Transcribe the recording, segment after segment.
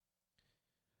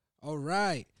All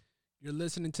right. You're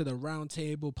listening to the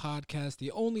Roundtable Podcast,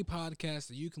 the only podcast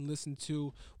that you can listen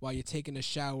to while you're taking a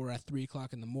shower at 3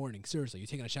 o'clock in the morning. Seriously, you're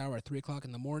taking a shower at 3 o'clock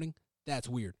in the morning? That's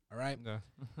weird, all right? Yeah.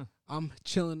 I'm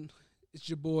chilling. It's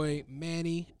your boy,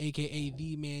 Manny, a.k.a.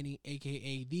 The Manny,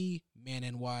 a.k.a. The Man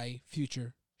and Y,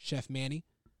 future Chef Manny.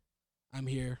 I'm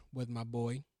here with my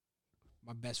boy,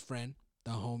 my best friend,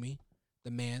 the homie, the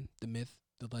man, the myth,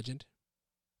 the legend,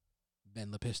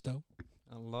 Ben Lepisto.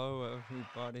 Hello,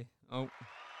 everybody. Oh.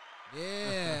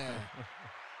 Yeah.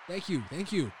 Thank you.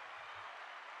 Thank you,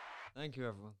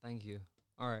 everyone. Thank you.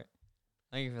 All right.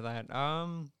 Thank you for that.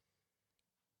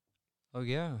 Oh,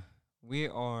 yeah. We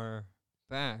are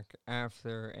back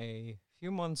after a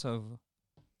few months of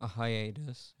a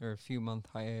hiatus, or a few-month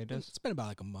hiatus. It's been about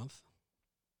like a month.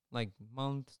 Like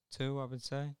month, 2, I would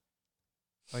say.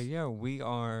 But yeah, we've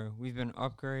been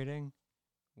upgrading.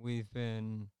 We've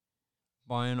been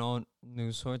buying all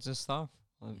new sorts of stuff.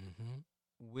 I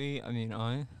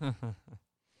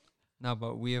no,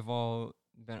 but we have all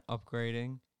been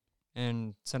upgrading.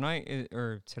 And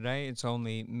today it's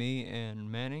only me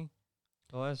and Manny.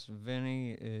 Plus,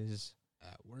 Vinny is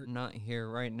At work. not here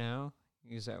right now.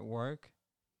 He's at work.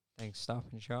 Thanks, Stop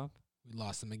and Shop. We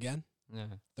lost him again. Yeah.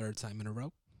 Third time in a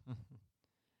row.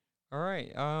 All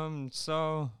right.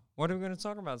 So what are we going to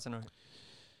talk about tonight?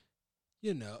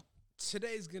 You know,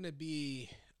 today's going to be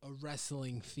a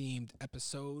wrestling-themed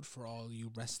episode for all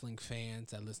you wrestling fans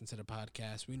that listen to the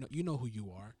podcast. You know who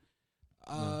you are.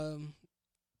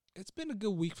 It's been a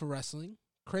good week for wrestling.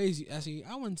 Crazy. Actually,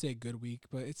 I wouldn't say a good week,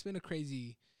 but it's been a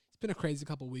crazy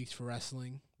couple weeks for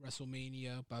wrestling.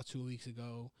 WrestleMania about 2 weeks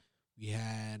ago. We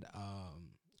had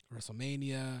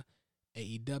WrestleMania.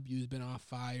 AEW's been on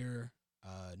fire.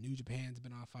 New Japan's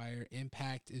been on fire.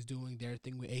 Impact is doing their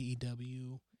thing with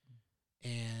AEW.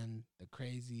 And the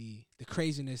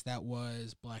craziness that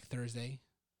was Black Thursday.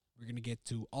 We're going to get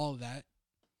to all of that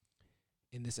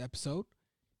in this episode.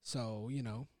 So,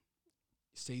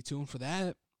 stay tuned for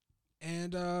that.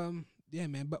 And, yeah,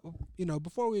 man. But,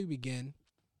 before we begin,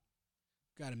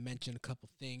 got to mention a couple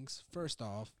things. First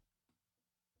off,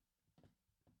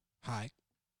 hi.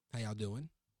 How y'all doing?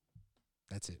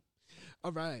 That's it.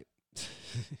 All right.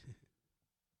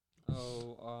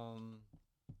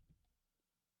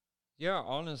 Yeah,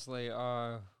 honestly,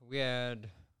 we had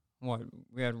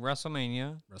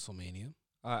WrestleMania.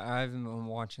 I haven't been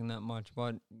watching that much,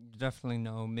 but you definitely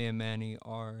know me and Manny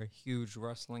are huge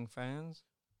wrestling fans.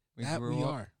 We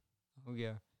are. Oh,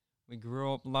 yeah. We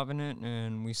grew up loving it,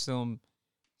 and it's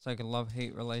like a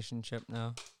love-hate relationship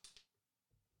now.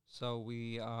 So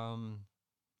we, I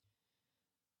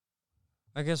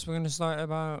guess we're going to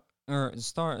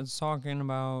start talking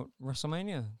about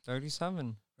WrestleMania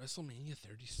 37. WrestleMania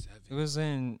 37. It was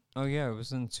in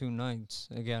 2 nights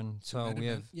again. So we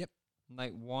have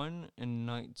night 1 and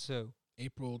night 2.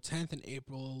 April 10th and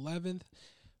April 11th,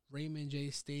 Raymond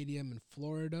J. Stadium in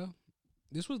Florida.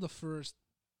 This was the first,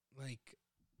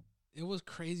 it was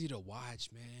crazy to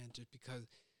watch, man, just because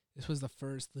this was the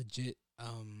first legit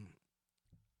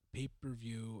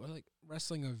pay-per-view or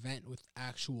wrestling event with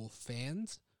actual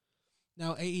fans.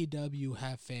 Now, AEW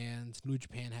have fans, New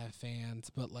Japan have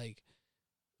fans, but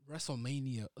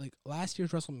WrestleMania, last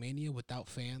year's WrestleMania without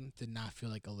fans did not feel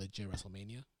like a legit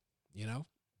WrestleMania, you know?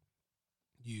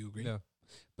 Do you agree? Yeah.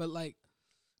 But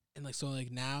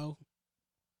now,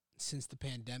 since the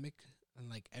pandemic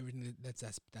and everything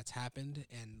that's happened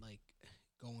and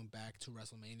going back to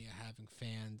WrestleMania having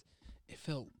fans, it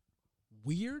felt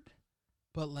weird,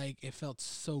 but it felt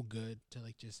so good to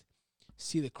just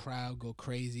see the crowd go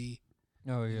crazy.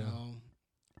 Oh yeah.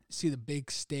 See the big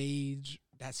stage.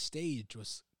 That stage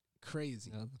was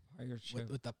crazy. Yeah, the pirate ship.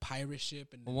 With the pirate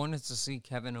ship. And I wanted to see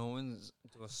Kevin Owens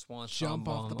do a swan jump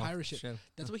off the pirate ship.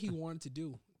 That's what he wanted to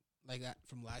do. Like that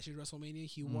from last year's WrestleMania,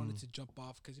 he wanted to jump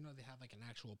off because they have an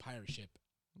actual pirate ship.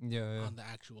 Yeah. On the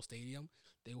actual stadium.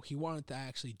 He wanted to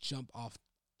actually jump off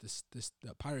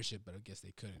the pirate ship, but I guess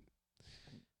they couldn't.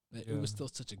 But it was still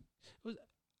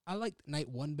I liked night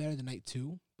 1 better than night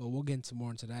 2, but we'll get into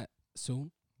more into that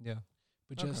soon. Yeah.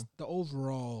 But just the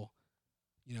overall,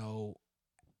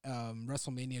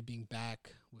 WrestleMania being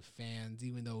back with fans,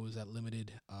 even though it was at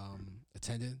limited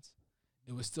attendance,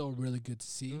 it was still really good to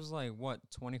see. It was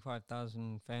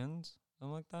 25,000 fans?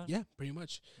 Something like that? Yeah, pretty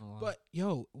much. Oh, wow. But,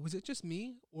 was it just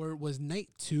me? Or was night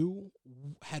 2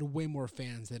 had way more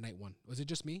fans than night 1? Was it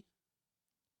just me?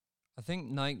 I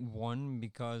think night 1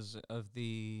 because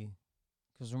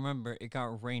remember, it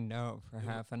got rained out for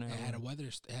half an hour. It had a weather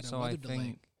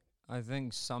delay. I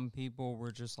think some people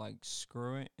were just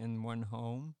screw it and went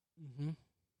home. Mm-hmm.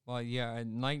 But yeah,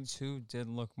 night 2 did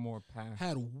look more packed.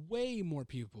 Had way more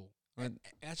people. But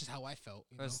that's just how I felt.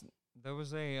 You know? because there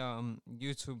was a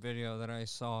YouTube video that I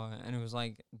saw, and it was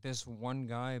like this one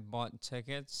guy bought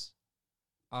tickets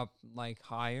up like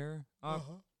higher up,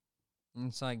 and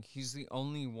it's like he's the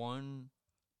only one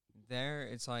there.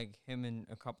 It's like him and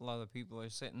a couple other people are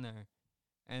sitting there,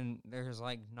 and there's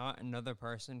like not another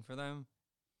person for them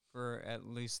for at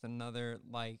least another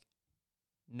like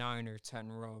 9 or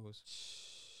 10 rows.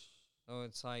 So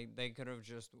it's like they could have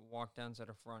just walked down to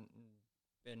the front and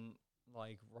been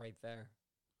like right there.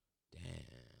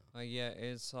 Damn. Yeah,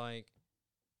 it's like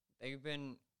they've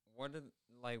been what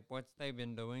they've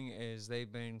been doing is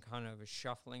they've been kind of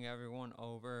shuffling everyone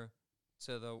over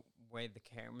to the way the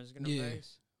camera's gonna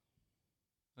face.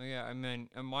 Oh yeah, I mean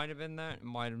it might have been that. It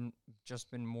might have just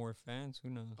been more fans. Who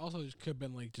knows? Also, it could have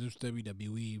been like just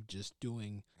WWE just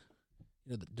doing,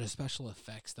 the special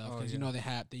effects stuff because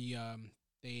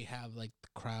they have like the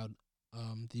crowd,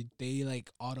 they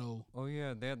like auto. Oh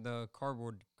yeah, they had the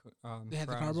cardboard. They had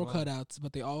the cardboard cutouts,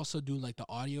 but they also do like the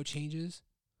audio changes.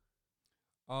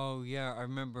 Oh yeah, I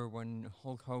remember when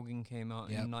Hulk Hogan came out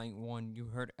in night 1. You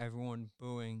heard everyone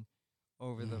booing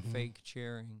over the fake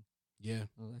cheering. Yeah,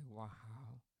 I was like, wow.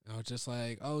 I was just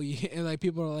like, oh yeah, and like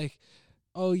people are like,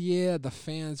 oh yeah, the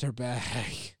fans are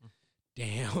back.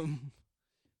 Damn.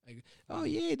 Like, oh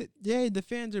yeah, the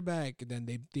fans are back, and then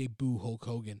they boo Hulk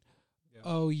Hogan. Yeah.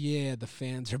 Oh yeah, the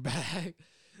fans are back.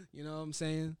 You know what I'm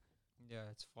saying? Yeah,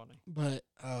 it's funny. But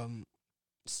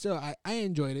still, I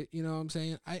enjoyed it. You know what I'm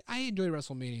saying? I enjoy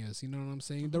WrestleManias. You know what I'm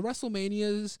saying? The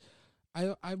WrestleManias,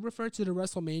 I refer to the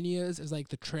WrestleManias as like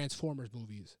the Transformers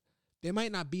movies. They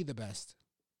might not be the best,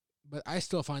 but I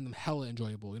still find them hella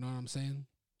enjoyable. You know what I'm saying?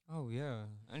 Oh yeah,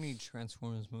 I need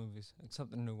Transformers movies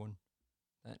except the new one,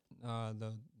 that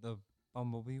the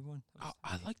Bumblebee one.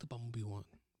 I like the Bumblebee one.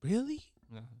 Really?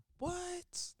 Yeah.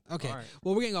 What? Okay. Right.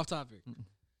 Well, we're getting off topic.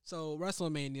 So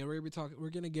WrestleMania, we're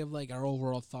gonna give like our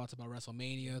overall thoughts about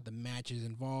WrestleMania, the matches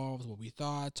involved, what we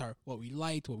thought, what we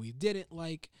liked, what we didn't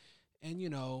like, and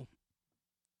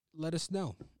let us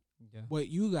know what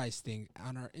you guys think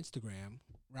on our Instagram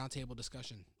roundtable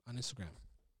discussion on Instagram.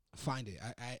 Find it.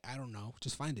 I don't know.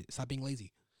 Just find it. Stop being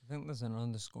lazy. I think there's an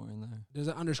underscore in there. There's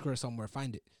an underscore somewhere.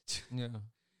 Find it. Yeah.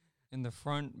 In the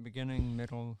front, beginning,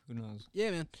 middle, who knows? Yeah,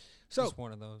 man. So just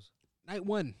one of those. Night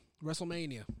 1,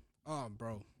 WrestleMania. Oh,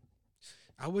 bro.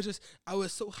 I was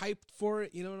so hyped for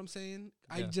it. You know what I'm saying?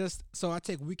 Yeah. I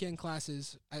take weekend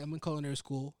classes. I'm in culinary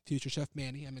school. Future Chef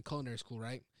Manny. I'm in culinary school,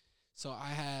 right? So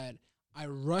I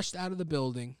rushed out of the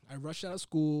building. I rushed out of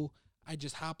school. I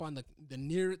just hop on the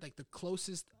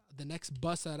next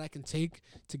bus that I can take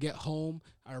to get home.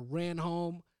 I ran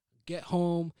home, get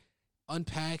home,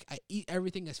 unpack. I eat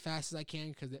everything as fast as I can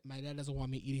because my dad doesn't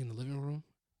want me eating in the living room.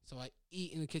 So I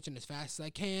eat in the kitchen as fast as I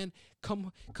can.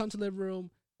 Come to the living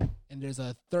room, and there's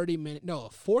a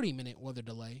 40-minute weather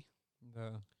delay. Yeah.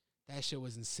 That shit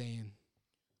was insane.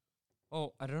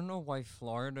 Oh, I don't know why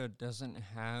Florida doesn't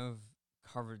have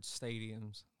covered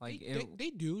stadiums. Like they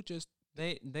do, just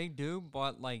they do,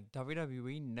 but like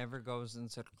WWE never goes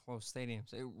into closed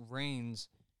stadiums. It rains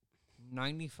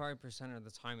 95% of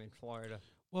the time in Florida.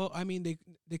 Well, I mean, they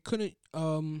couldn't.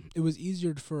 It was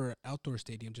easier for an outdoor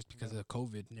stadium just because of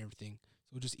COVID and everything.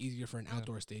 So it was just easier for an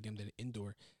outdoor stadium than an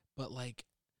indoor. But like,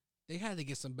 they had to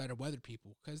get some better weather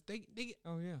people because they.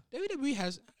 Oh yeah. WWE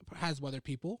has weather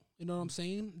people. You know what I'm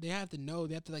saying? They have to know.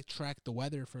 They have to like track the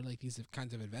weather for like these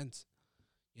kinds of events.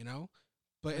 You know,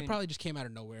 but it probably just came out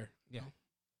of nowhere. Yeah.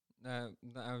 I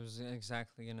was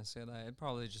exactly gonna say that. It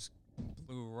probably just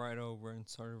blew right over and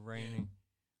started raining. Yeah.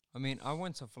 I mean, I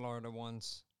went to Florida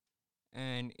once,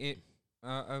 and it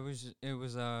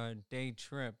was a day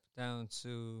trip down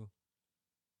to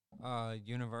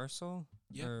Universal.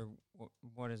 Yeah. Or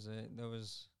what is it? There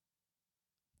was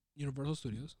Universal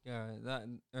Studios. Yeah, that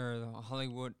or the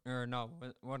Hollywood or no,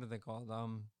 what are they called?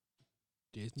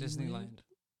 Disneyland.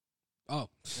 Oh,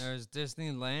 there's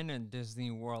Disneyland and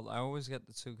Disney World. I always get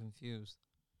the two confused.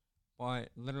 But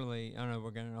literally, I know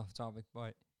we're getting off topic,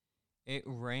 but it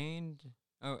rained.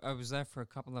 I was there for a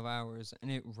couple of hours,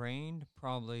 and it rained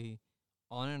probably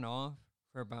on and off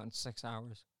for about 6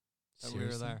 hours that seriously?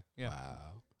 we were there. Yeah.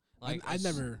 Wow. Like I've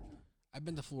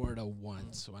been to Florida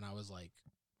once when I was like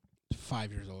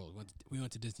 5 years old. We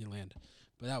went to Disneyland,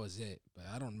 but that was it. But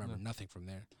I don't remember nothing from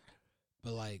there.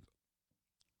 But like,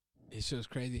 it's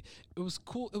just crazy. It was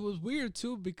cool. It was weird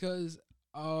too because it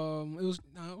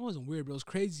wasn't weird, but it was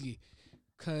crazy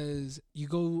because you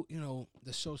go,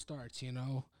 the show starts,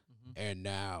 and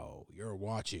now you're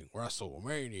watching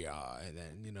WrestleMania, and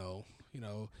then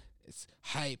it's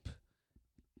hype,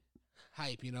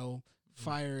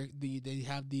 fire. They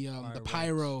have the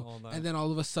pyro, and then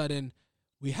all of a sudden,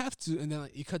 we have to, and then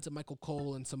like, you cut to Michael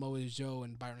Cole and Samoa Joe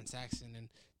and Byron Saxton, and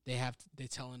they're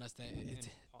telling us that it's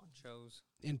ponchos.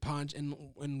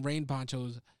 in rain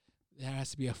ponchos. There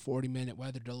has to be a 40-minute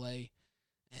weather delay,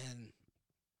 and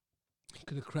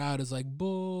the crowd is like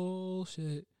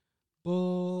bullshit,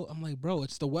 bull. I'm like, bro,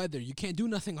 it's the weather. You can't do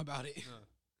nothing about it.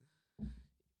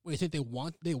 Wait, you think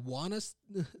they want us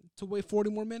to wait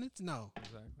 40 more minutes? No.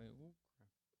 Exactly.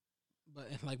 But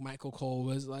like Michael Cole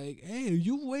was like, hey,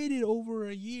 you waited over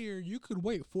a year. You could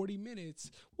wait 40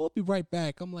 minutes. We'll be right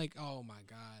back. I'm like, oh my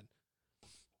God.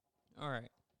 All right.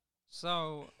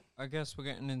 So I guess we're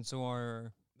getting into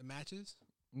the matches?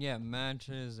 Yeah,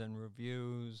 matches and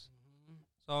reviews.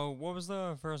 So what was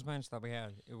the first match that we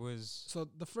had? It was... So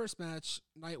the first match,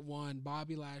 night one,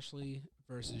 Bobby Lashley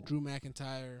versus Drew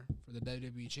McIntyre for the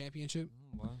WWE Championship.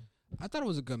 Wow. I thought it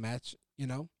was a good match, you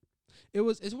know.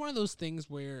 It's one of those things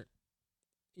where,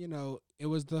 you know, it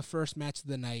was the first match of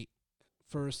the night,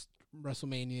 first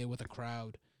WrestleMania with a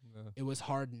crowd. Yeah. It was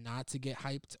hard not to get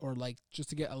hyped or like just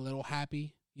to get a little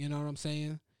happy. You know what I'm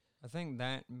saying? I think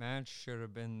that match should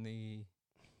have been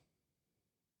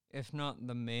if not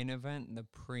the main event, the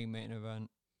pre-main event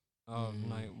of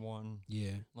night one.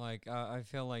 Yeah. Like, I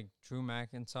feel like Drew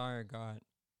McIntyre got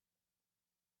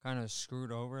kind of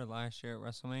screwed over last year at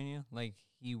WrestleMania. Like,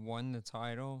 he won the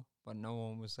title, but no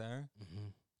one was there.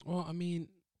 Well, I mean,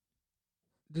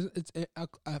 it's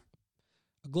a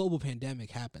global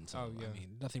pandemic happened. So, Oh, yeah. I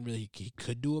mean, nothing really he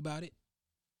could do about it.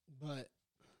 But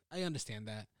I understand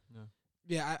that.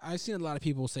 Yeah, I've seen a lot of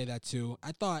people say that too.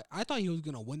 I thought he was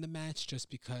gonna win the match just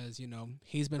because, you know,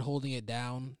 he's been holding it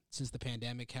down since the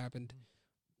pandemic happened.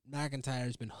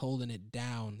 McIntyre's been holding it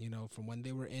down, you know, from when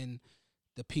they were in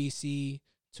the PC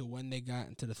to when they got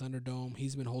into the Thunderdome.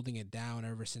 He's been holding it down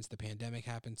ever since the pandemic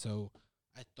happened. So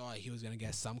I thought he was gonna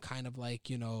get some kind of like,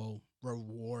 you know,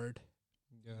 reward.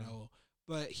 Yeah. You know,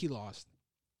 but he lost.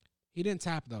 He didn't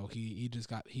tap though. He just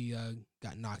got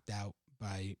knocked out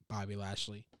by Bobby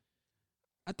Lashley.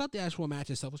 I thought the actual match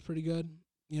itself was pretty good,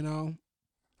 you know,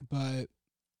 but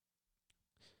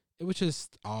it was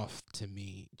just off to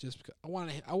me. Just because I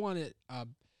wanted.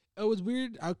 It was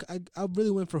weird. I really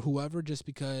went for whoever just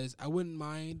because I wouldn't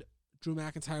mind Drew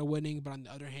McIntyre winning, but on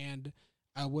the other hand,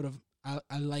 I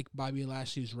like Bobby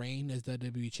Lashley's reign as the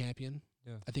WWE champion.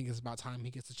 Yeah. I think it's about time he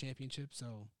gets the championship.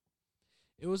 So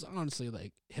it was honestly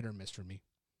like hit or miss for me.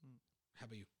 How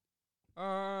about you?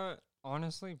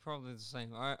 Honestly, probably the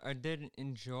same. I did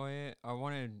enjoy it. I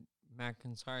wanted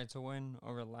McIntyre to win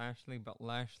over Lashley, but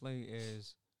Lashley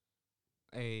is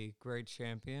a great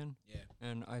champion. Yeah.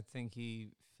 And I think he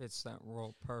fits that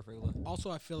role perfectly. Also,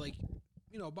 I feel like,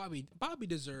 you know, Bobby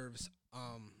deserves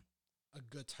a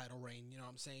good title reign, you know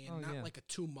what I'm saying? Oh, Not yeah. like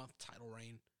a 2-month title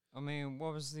reign. I mean,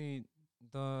 what was the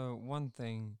one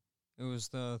thing? It was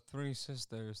the three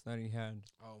sisters that he had.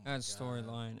 That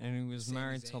storyline. And he was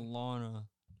married to Lana.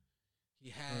 He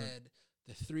had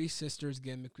the Three Sisters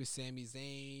gimmick with Sami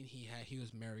Zayn. He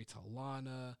was married to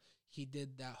Lana. He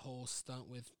did that whole stunt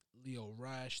with Leo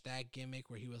Rush, that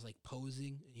gimmick where he was like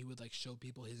posing and he would like show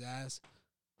people his ass.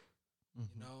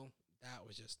 You know, that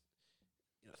was just,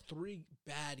 you know, 3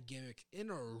 bad gimmicks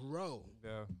in a row.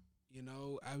 Yeah. You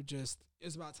know, it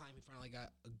was about time he finally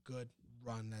got a good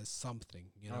run as something,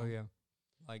 you know. Oh yeah.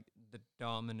 Like the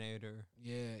Dominator.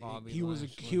 Yeah. Bobby he was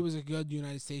a good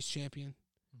United States champion.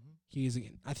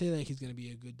 Mm-hmm. I feel like he's gonna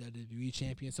be a good WWE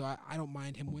champion, so I don't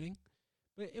mind him winning.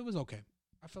 But it was okay.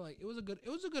 I feel like it was a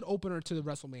good opener to the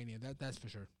WrestleMania. That's for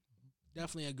sure.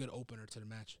 Definitely a good opener to the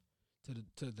match,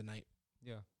 to the night.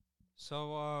 Yeah.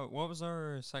 So what was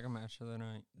our second match of the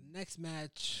night? Next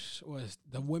match was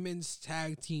the women's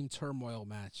tag team turmoil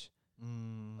match.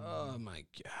 Oh my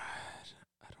God.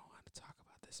 I don't want to talk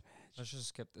about this match. Let's just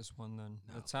skip this one then.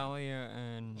 No. Natalia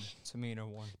and Tamina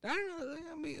won.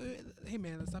 I mean, hey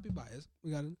man, let's not be biased.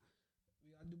 We gotta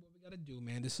do what we gotta do,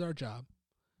 man. This is our job.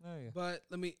 Oh yeah. But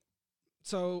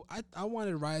so I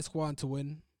wanted Riot Squad to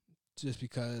win, just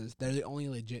because they're the only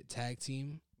legit tag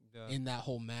team in that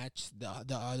whole match. The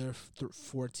other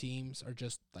 4 teams are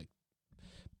just like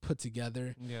put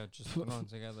together. Yeah, just put on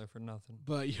together for nothing.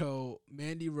 But yo,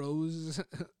 Mandy Rose,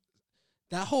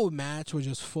 that whole match was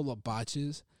just full of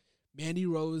botches. Mandy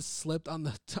Rose slipped on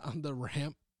the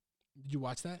ramp. Did you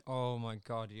watch that? Oh my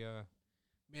God, yeah.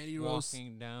 Mandy Rose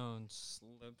walking down,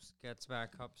 slips, gets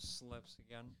back up, slips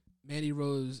again. Mandy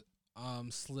Rose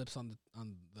slips on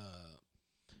the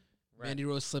Mandy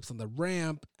Rose slips on the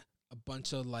ramp. A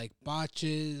bunch of like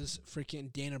botches.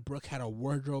 Freaking Dana Brooke had a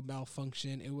wardrobe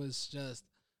malfunction. It was just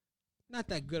not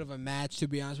that good of a match, to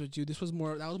be honest with you. That was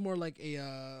more like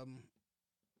a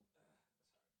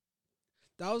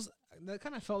that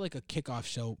kind of felt like a kickoff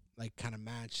show, like kind of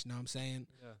match. You know what I'm saying?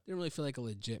 Yeah. Didn't really feel like a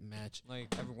legit match.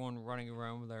 Like everyone running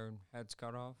around with their heads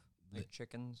cut off, like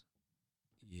chickens.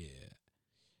 Yeah.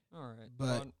 All right,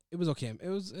 But it was okay. It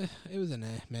was an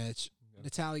match. Yeah.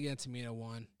 Natalia and Tamina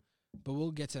won, but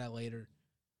we'll get to that later.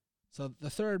 So the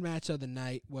third match of the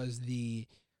night was the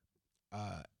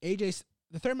AJ.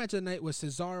 The third match of the night was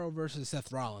Cesaro versus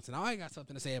Seth Rollins, and I got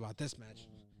something to say about this match.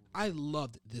 I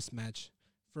loved this match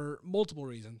for multiple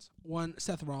reasons. One,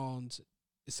 Seth Rollins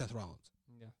is Seth Rollins.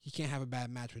 Yeah. He can't have a bad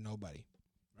match with nobody,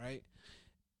 right?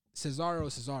 Cesaro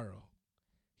is Cesaro.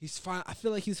 He's fine. I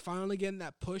feel like he's finally getting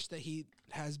that push that he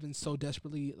has been so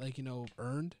desperately,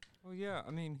 earned. Well, yeah. I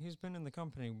mean, he's been in the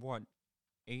company, what,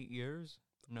 8 years?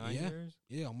 9 years?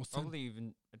 Yeah, almost 10. Probably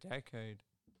even a decade.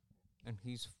 And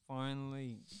he's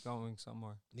finally going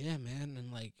somewhere. Yeah, man.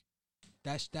 And,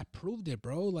 that proved it,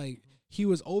 bro. Like, he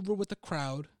was over with the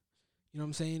crowd. You know what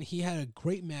I'm saying? He had a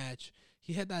great match.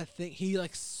 He had that thing. He,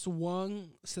 swung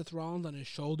Seth Rollins on his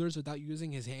shoulders without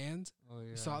using his hands. Oh, yeah.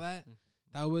 You saw that?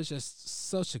 That was just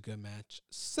such a good match.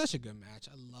 Such a good match.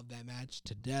 I love that match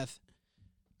to death.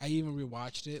 I even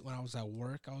rewatched it when I was at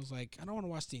work. I was like, I don't want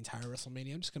to watch the entire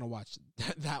WrestleMania. I'm just going to watch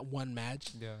that one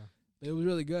match. Yeah. But it was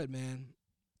really good, man.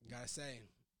 Gotta say.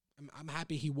 I'm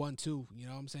happy he won, too. You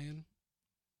know what I'm saying?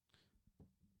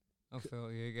 I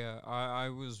feel you. Yeah. I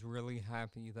was really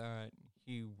happy that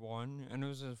he won. And it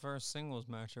was his first singles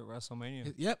match at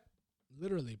WrestleMania. Yep.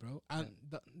 Literally, bro.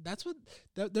 That's what.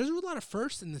 There's a lot of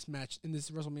firsts in this match, in this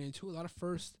WrestleMania too. A lot of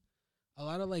firsts. A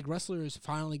lot of wrestlers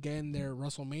finally getting their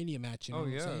WrestleMania match. You know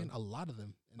what I'm saying? A lot of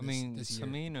them. This year.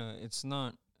 Tamina, it's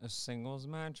not a singles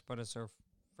match, but it's her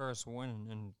first win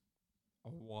in a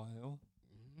while.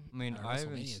 I mean, I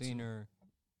haven't seen her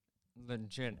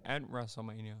legit at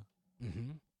WrestleMania.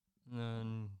 Mm-hmm.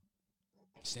 And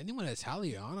same thing with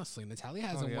Natalia. Honestly, Natalia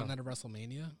hasn't won at a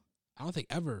WrestleMania. I don't think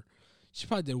ever. She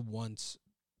probably did once,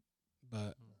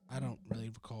 but I don't really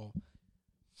recall.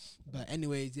 But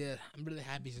anyways, yeah, I'm really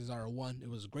happy Cesaro won. It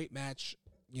was a great match,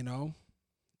 and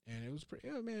it was pretty.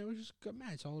 Yeah, man, it was just a good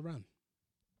match all around.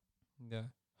 Yeah.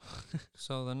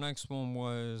 So the next one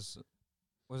was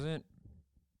it?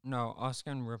 No,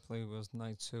 Oscar and Ripley was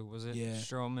night 2. Was it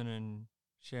Strowman and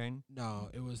Shane? No,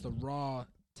 it was the Raw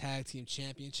Tag Team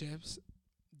Championships,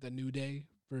 the New Day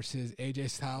versus AJ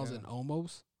Styles and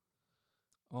Omos.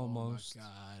 Almost. Oh my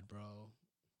God, bro.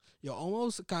 Yo,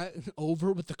 almost got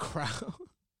over with the crowd.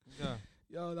 Yeah.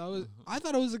 Yo, that was. I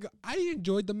thought it was. I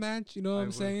enjoyed the match. You know what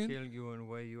I'm saying? I will kill you and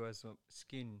wear you as a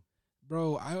skin.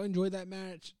 Bro, I enjoyed that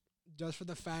match just for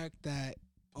the fact that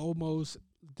almost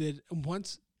did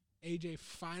once AJ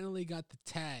finally got the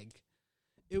tag.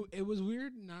 It was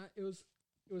weird. It was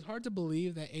hard to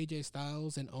believe that AJ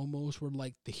Styles and Omos were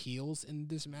the heels in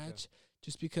this match. Yeah.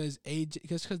 Just because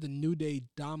the New Day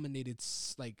dominated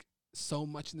so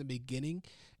much in the beginning,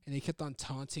 and they kept on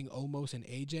taunting Omos and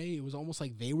AJ. It was almost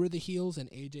like they were the heels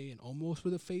and AJ and Omos were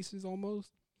the faces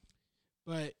almost.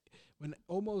 But when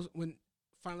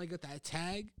finally got that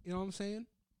tag, you know what I'm saying?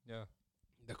 Yeah.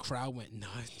 The crowd went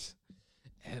nuts,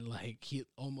 and he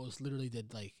almost literally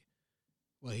did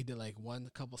he did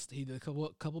a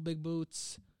couple big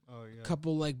boots. Oh yeah.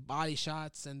 Couple body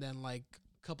shots, and then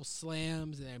couple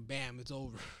slams, and then bam, it's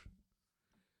over.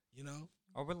 You know?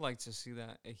 I would like to see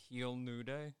that, a heel New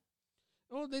Day.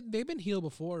 Oh, they've been heel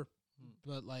before,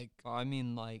 but I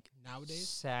mean, nowadays,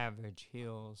 savage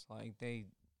heels, they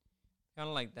kind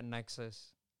of like the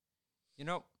Nexus. You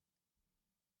know,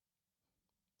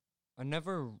 I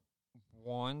never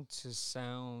want to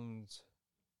sound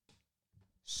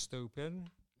stupid,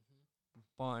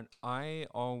 but I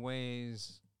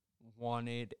always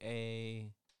wanted a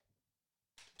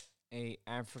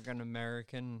African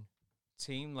American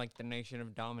team, like the Nation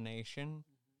of Domination,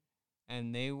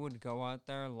 and they would go out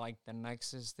there like the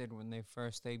Nexus did when they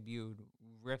first debuted,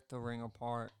 rip the ring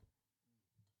apart.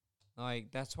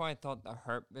 That's why I thought the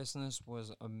Hurt Business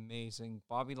was amazing.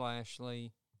 Bobby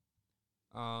Lashley,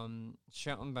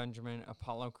 Shelton Benjamin,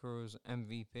 Apollo Crews,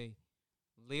 MVP.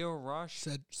 Leo Rush.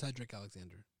 Cedric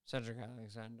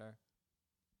Alexander.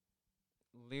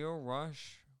 Leo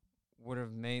Rush would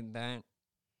have made that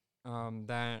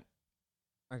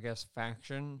I guess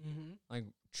faction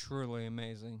truly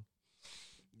amazing.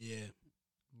 Yeah,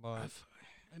 but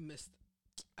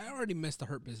I already missed the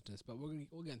Hurt Business, but we'll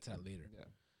get into that later. Yeah.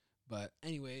 But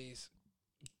anyways,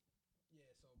 yeah.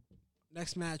 So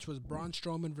next match was Braun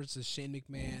Strowman versus Shane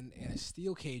McMahon in a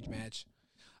steel cage match.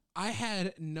 I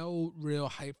had no real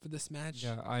hype for this match.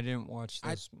 Yeah, I didn't watch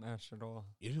this match at all.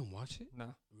 You didn't watch it?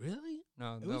 No. Really?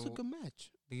 No. It was a good match.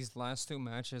 These last 2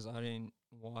 matches I didn't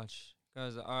watch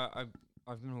because I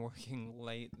I've been working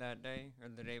late that day or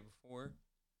the day before,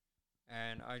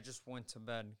 and I just went to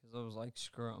bed because I was like,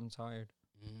 screw it, I'm tired.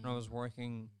 And I was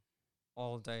working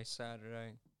all day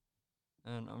Saturday,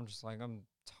 and I'm just like, I'm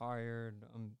tired.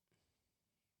 I'm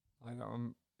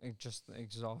just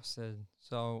exhausted.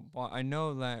 So, but I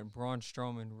know that Braun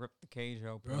Strowman ripped the cage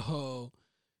open. Bro,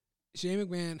 Shane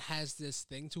McMahon has this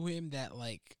thing to him that,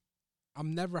 like,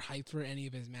 I'm never hyped for any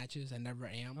of his matches. I never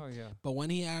am. Oh yeah. But when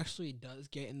he actually does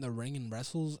get in the ring and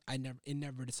wrestles, it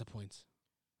never disappoints.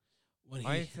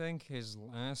 I think his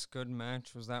last good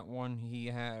match was that one he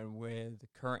had with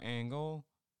Kurt Angle,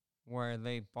 where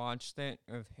they botched it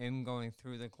of him going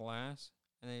through the glass,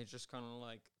 and they just kind of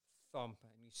like thump,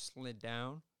 and he slid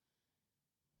down.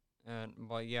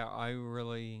 But yeah,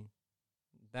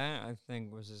 that I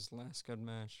think was his last good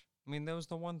match. I mean, there was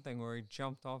the one thing where he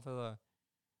jumped off of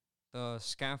the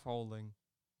scaffolding,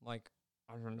 like,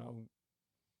 I don't know,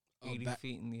 80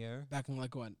 feet in the air. Back in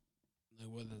like what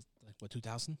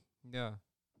 2000? Yeah.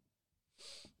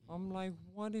 I'm like,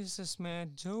 what is this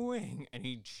man doing? And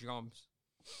he jumps.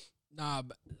 Nah,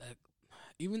 but like,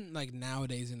 even like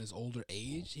nowadays in his older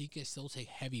age, he can still take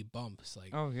heavy bumps.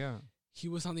 Like, oh yeah, he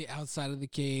was on the outside of the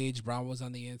cage, Braun was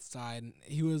on the inside, and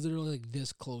he was literally like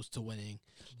this close to winning.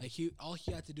 Like, all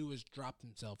he had to do was drop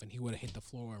himself, and he would have hit the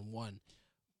floor and won.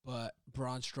 But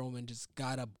Braun Strowman just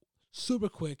got up super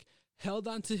quick, held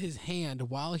onto his hand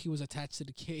while he was attached to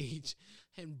the cage,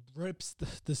 and rips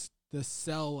the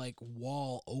cell like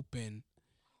wall open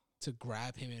to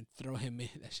grab him and throw him in.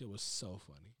 That shit was so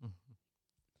funny.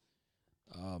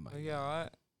 Oh my god. Yeah,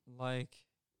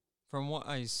 from what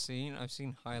I've seen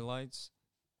highlights.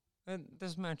 And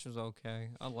this match was okay.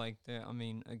 I liked it. I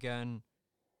mean, again,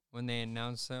 when they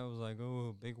announced that, I was like,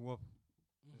 oh, big whoop.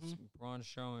 It's Braun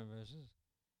Strowman versus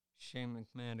Shane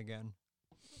McMahon again.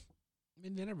 I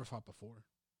mean, they never fought before.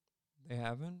 They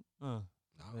haven't? Oh,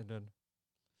 no. They did.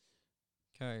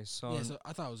 Okay, so... Yeah, so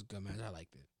I thought it was a good match. I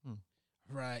liked it.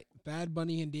 Right. Bad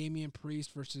Bunny and Damian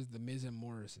Priest versus The Miz and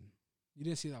Morrison. You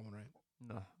didn't see that one, right?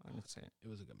 No, I didn't see it. It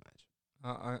was a good match.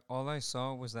 All I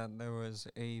saw was that there was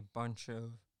a bunch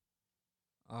of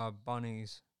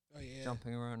bunnies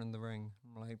jumping around in the ring.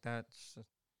 I'm like, that's just...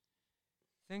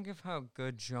 Think of how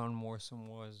good John Morrison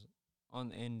was on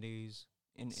the Indies,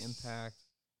 in Impact,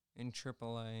 in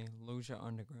AAA, Lucha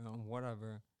Underground,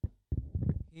 whatever.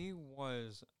 He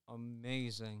was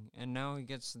amazing. And now he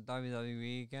gets to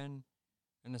WWE again,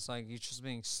 and it's like he's just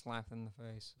being slapped in the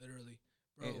face. Literally.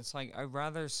 Bro. It's like, I'd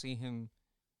rather see him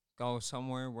go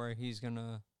somewhere where he's going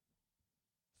to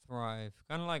thrive.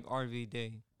 Kind of like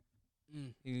RVD.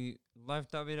 He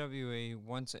left WWE,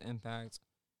 went to Impact,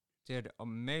 did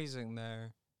amazing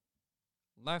there,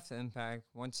 left Impact,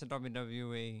 went to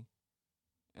WWE,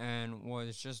 and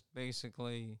was just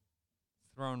basically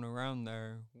thrown around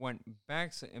there, went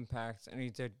back to Impact, and he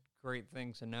did great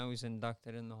things, and now he's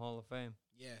inducted in the Hall of Fame.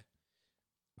 Yeah.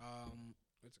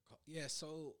 What's it called? Yeah,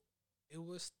 so it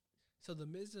was... So The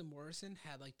Miz and Morrison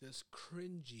had like this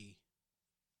cringy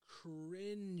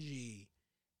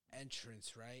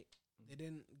entrance, right? They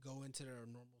didn't go into their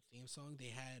normal theme song. They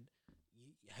had...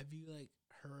 Have you like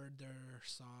heard their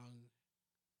song,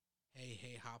 Hey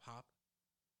Hey Hop Hop?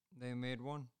 They made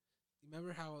one.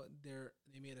 Remember how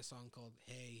they made a song called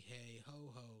Hey Hey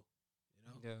Ho Ho, you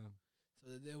know? Yeah.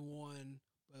 So they did one,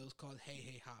 but it was called Hey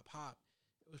Hey Hop Hop.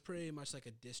 It was pretty much like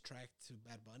a diss track to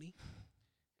Bad Bunny.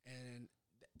 And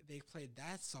they played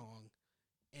that song,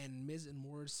 and Miz and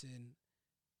Morrison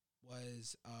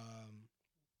was,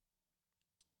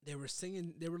 they were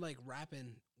singing, they were like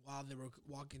rapping while they were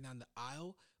walking down the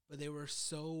aisle, but they were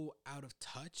so out of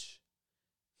touch.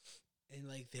 And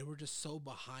like they were just so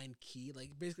behind key,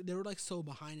 like basically they were like so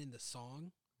behind in the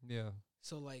song. Yeah.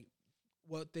 So like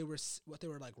what they were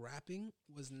like rapping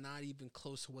was not even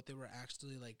close to what they were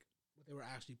actually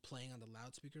playing on the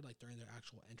loudspeaker, like during their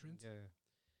actual entrance. Yeah.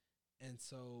 And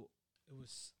so it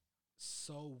was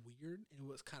so weird, and it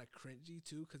was kind of cringy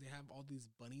too, because they have all these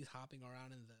bunnies hopping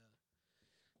around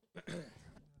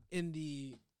in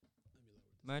the.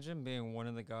 Imagine being one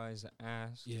of the guys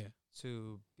asked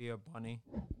to be a bunny.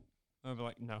 I'd be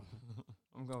like, no,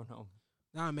 I'm going home.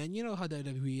 Nah, man, you know how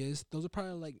WWE is. Those are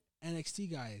probably like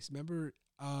NXT guys. Remember,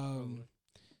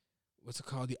 what's it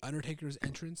called? The Undertaker's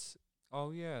entrance.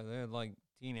 Oh yeah, they had like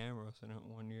Dean Ambrose in it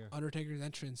one year. Undertaker's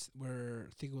entrance, where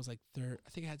I think it was like I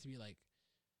think it had to be like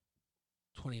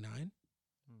 29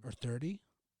 or 30.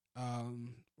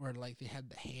 Where like they had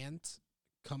the hands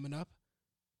coming up.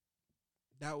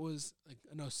 That was like,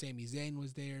 no, Sami Zayn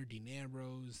was there, Dean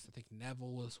Ambrose, I think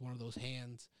Neville was one of those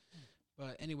hands.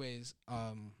 But anyways,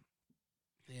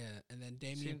 yeah, and then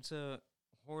Damien seemed to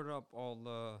hoard up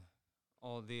all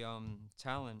all the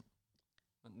talent,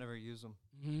 but never use them.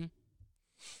 Mm-hmm.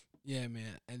 Yeah,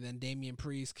 man. And then Damian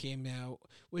Priest came out,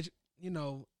 which, you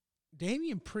know,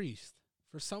 Damian Priest,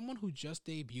 for someone who just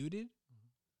debuted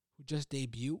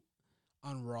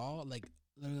on Raw, like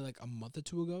literally like a month or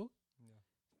two ago,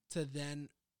 to then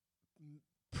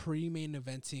pre-main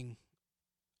eventing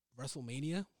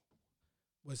WrestleMania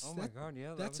was Oh my god,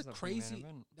 yeah, that's a was crazy main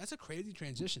event. that's a crazy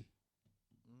transition.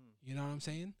 You know what I'm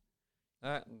saying?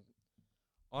 That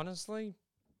honestly,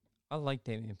 I like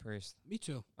Damian Priest. Me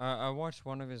too. I watched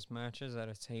one of his matches at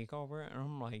a takeover, and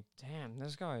I'm like, damn,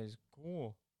 this guy is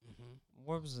cool. Mm-hmm.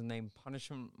 What was his name?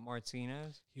 Punishment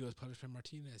Martinez. He was Punishment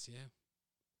Martinez, yeah.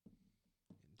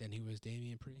 Then he was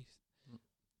Damian Priest.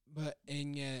 But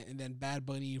and then Bad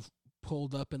Bunny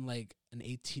pulled up in like an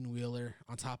 18-wheeler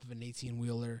on top of an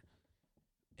 18-wheeler.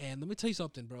 And let me tell you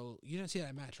something, bro. You didn't see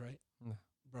that match, right? No.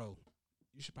 Bro,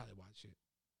 you should probably watch it.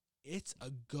 It's a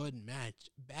good match.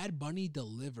 Bad Bunny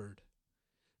delivered.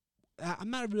 I'm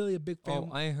not really a big fan.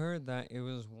 Oh, I heard that it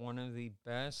was one of the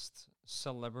best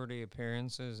celebrity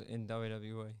appearances in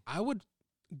WWE. I would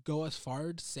go as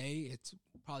far to say it's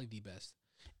probably the best,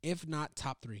 if not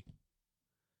top 3.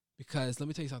 Because let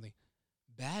me tell you something.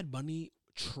 Bad Bunny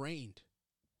trained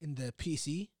in the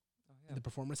PC, in the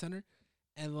Performance Center,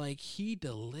 and like he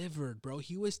delivered, bro.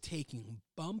 He was taking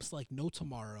bumps like no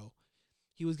tomorrow.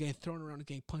 He was getting thrown around,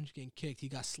 getting punched, getting kicked. He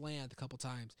got slammed a couple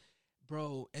times,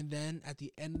 bro. And then at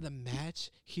the end of the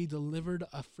match, he delivered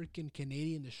a freaking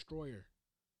Canadian destroyer.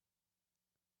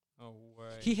 Oh way.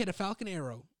 He hit a Falcon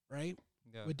Arrow, right?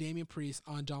 Yeah. With Damian Priest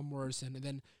on John Morrison, and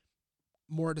then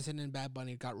Morrison and Bad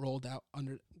Bunny got rolled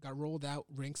out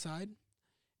ringside,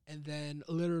 and then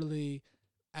literally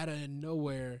out of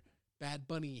nowhere, Bad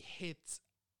Bunny hits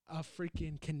a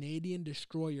freaking Canadian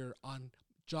destroyer on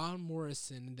John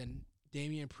Morrison, and then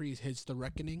Damian Priest hits the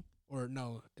Reckoning, or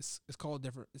no, it's called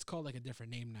different. It's called like a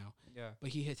different name now. Yeah. But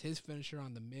he hits his finisher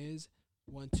on the Miz.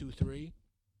 1, 2, 3.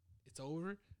 It's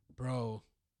over, bro.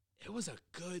 It was a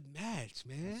good match,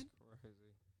 man. That's crazy.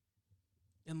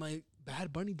 And like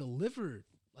Bad Bunny delivered.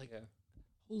 Like,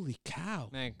 holy cow,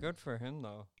 man! Good for him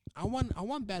though. I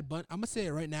want Bad Bunny. I'm gonna say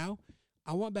it right now.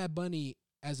 I want Bad Bunny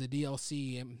as a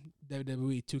DLC in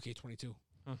WWE 2K22.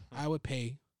 I would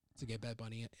pay to get Bad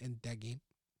Bunny in that game.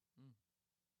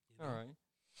 All right.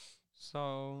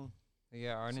 So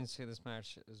yeah, I didn't see this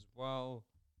match as well,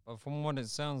 but from what it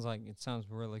sounds like, it sounds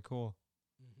really cool.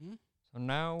 Mm-hmm. So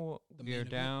now The we're main event.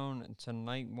 down to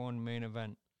night 1 main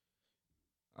event.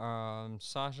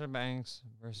 Sasha Banks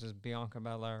versus Bianca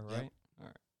Belair, Yep. right? All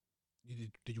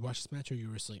right. Did you watch this match or you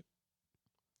were asleep?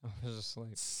 I was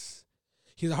asleep.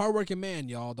 He's a hardworking man,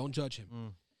 y'all. Don't judge him.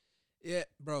 Mm. Yeah,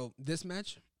 bro. This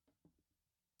match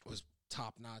was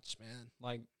top notch, man.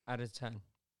 Like out of 10.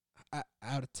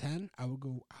 Out of 10, I would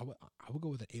go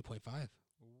with an 8.5.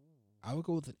 I would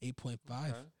go with an 8.5,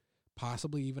 Okay.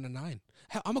 possibly even a 9.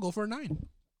 Hell, I'm gonna go for a 9.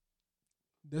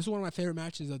 This is one of my favorite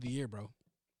matches of the year, bro.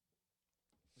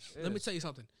 Let me tell you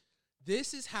something.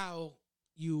 This is how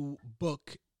you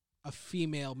book a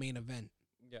female main event.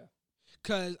 Yeah.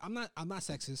 Cause I'm not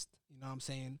sexist, you know what I'm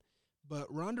saying?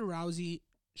 But Ronda Rousey,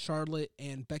 Charlotte,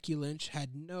 and Becky Lynch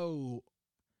had no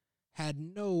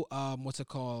what's it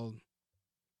called?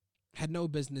 Had no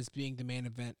business being the main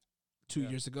event 2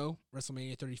 years ago,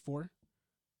 WrestleMania 34.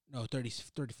 No,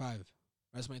 35.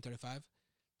 WrestleMania 35.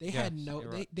 They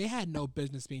had no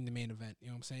business being the main event, you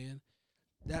know what I'm saying?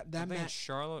 That match.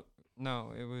 Charlotte.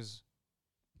 No, it was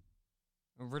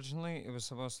originally it was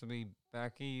supposed to be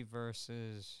Becky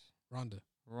versus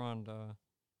Ronda,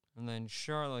 and then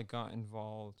Charlotte got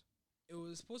involved. It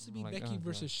was supposed to be Like, Becky oh,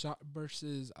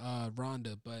 versus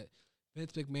Ronda, but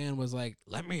Vince McMahon was like,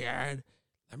 "Let me add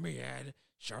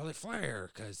Charlotte Flair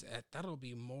because that'll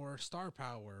be more star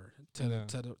power to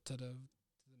the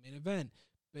main event."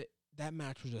 But that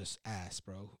match was just ass,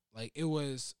 bro. Like it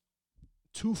was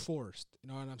too forced. You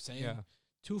know what I'm saying? Yeah.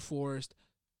 Too forced.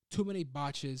 Too many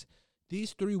botches.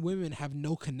 These 3 women have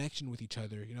no connection with each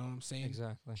other. You know what I'm saying?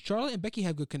 Exactly. Charlotte and Becky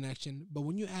have good connection, but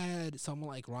when you add someone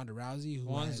like Ronda Rousey, who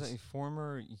One's has a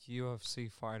former UFC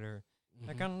fighter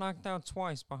that Mhm. got knocked out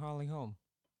twice by Holly Holm,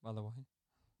 by the way.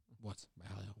 Once by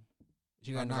Holly Holm.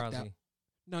 She got Ronda knocked out. Rousey.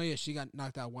 No, yeah, she got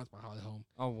knocked out once by Holly Holm.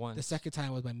 Oh, once. The second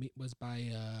time was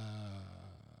by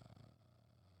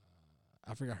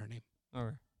I forgot her name.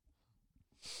 Okay.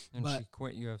 And But- she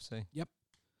quit UFC. Yep.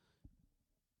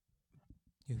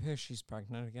 You hear she's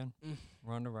pregnant again? Mm.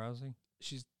 Ronda Rousey?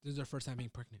 This is her first time being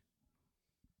pregnant.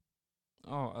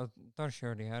 Oh, I thought she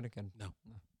already had a kid. No.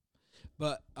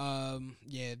 But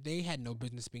yeah, they had no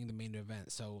business being the main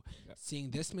event. So Yep.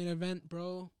 seeing this main event,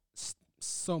 bro,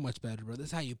 so much better, bro. This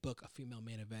is how you book a female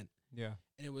main event. Yeah.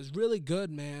 And it was really good,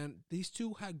 man. These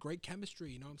two had great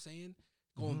chemistry, you know what I'm saying?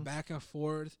 Going back and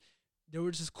forth. There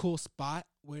was this cool spot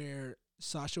where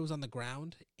Sasha was on the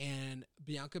ground and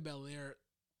Bianca Belair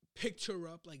picked her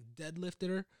up, like deadlifted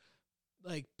her,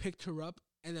 like picked her up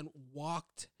and then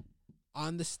walked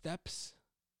on the steps.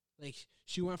 Like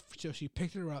she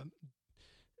picked her up,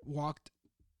 walked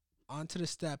onto the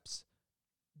steps,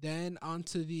 then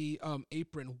onto the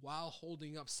apron while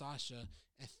holding up Sasha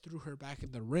and threw her back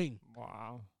in the ring.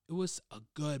 Wow. It was a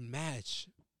good match.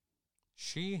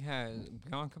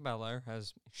 Bianca Belair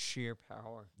has sheer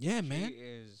power. Yeah, man.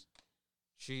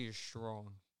 She is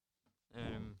strong.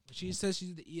 She says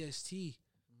she's the EST.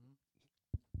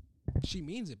 She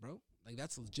means it, bro. Like,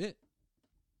 that's legit.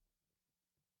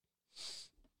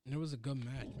 And it was a good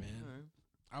match, man.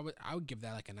 Right. I would give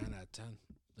that like a 9 out of 10.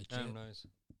 Legit. Damn nice.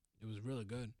 It was really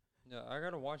good. Yeah, I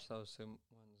gotta watch those two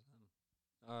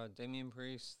ones. Damian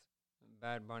Priest,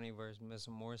 Bad Bunny versus Miss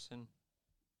Morrison,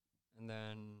 and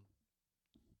then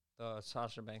the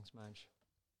Sasha Banks match.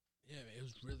 Yeah, man, it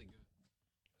was really good.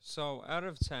 So, out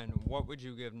of 10, what would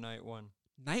you give night one?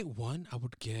 Night one, I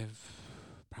would give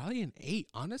probably an 8,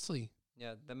 honestly.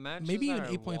 Yeah, the match maybe an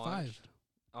 8.5.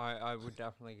 I would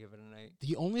definitely give it an 8.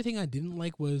 The only thing I didn't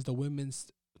like was the women's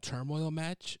turmoil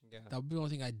match. Yeah. That would be the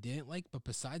only thing I didn't like. But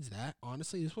besides that,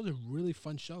 honestly, this was a really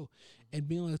fun show. And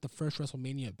being like the first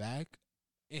WrestleMania back,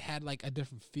 it had like a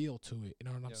different feel to it. You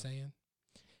know what I'm saying?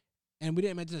 And we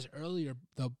didn't mention this earlier.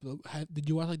 Did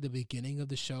you watch like the beginning of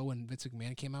the show when Vince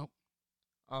McMahon came out?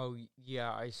 Oh,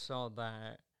 yeah, I saw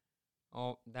that.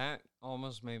 Oh, that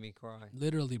almost made me cry.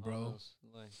 Literally, bro.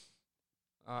 Almost,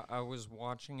 I was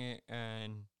watching it,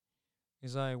 and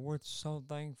he's like, we're so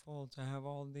thankful to have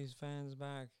all these fans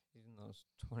back, even though it's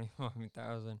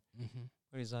 25,000.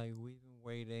 But he's like, we've been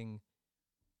waiting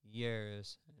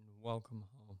years, and welcome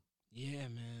home. Yeah,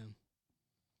 man.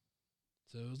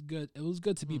 So it was good. It was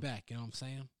good to be back, you know what I'm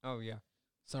saying? Oh, yeah.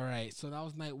 So, all right. So that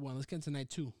was night one. Let's get into night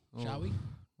two, shall we?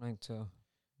 Night two.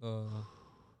 The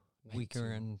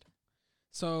weaker end.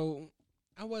 So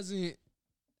I wasn't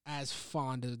as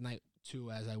fond of night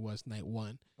two as I was night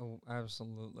one. Oh,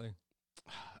 absolutely.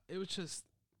 It was just,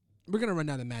 we're going to run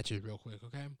down the matches real quick,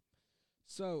 okay?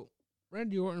 So,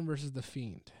 Randy Orton versus The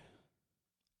Fiend.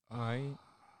 I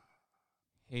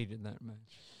hated that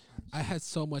match. I had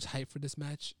so much hype for this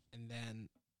match, and then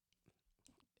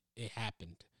it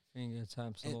happened. Fiend gets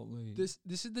absolutely... And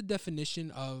this is the definition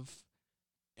of,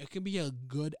 it can be a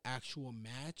good actual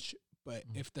match, but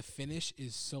if the finish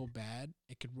is so bad,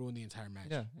 it could ruin the entire match.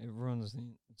 Yeah, it ruins the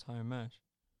entire match.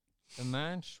 The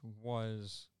match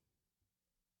was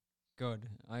good.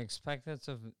 I expected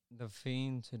the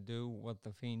Fiend to do what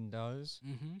the Fiend does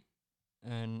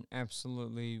and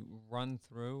absolutely run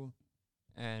through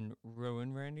and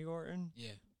ruin Randy Orton.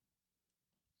 Yeah.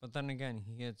 But then again,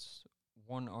 he hits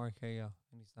one RKO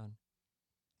and he's done.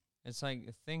 It's like,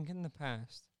 think in the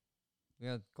past. We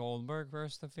had Goldberg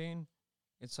versus the Fiend.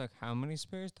 It's like, how many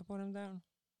spears to put him down?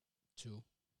 2.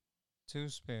 2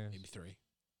 spears. Maybe 3.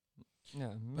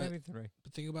 Yeah, maybe 3.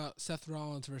 But think about Seth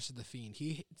Rollins versus The Fiend.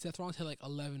 Seth Rollins had like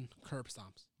 11 curb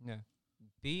stomps. Yeah.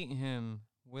 Beat him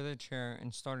with a chair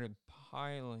and started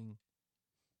piling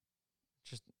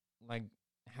just like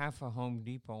half a Home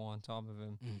Depot on top of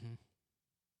him.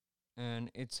 And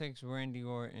it takes Randy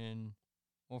Orton.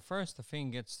 Well, first, The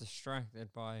Fiend gets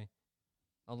distracted by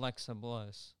Alexa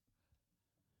Bliss.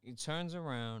 He turns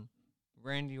around.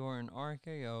 Randy Orton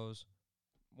RKOs.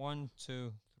 1,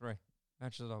 2, 3.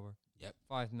 Match is over. Yep.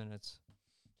 5 minutes.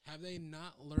 Have they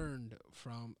not learned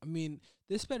from... I mean,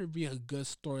 this better be a good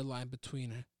storyline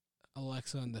between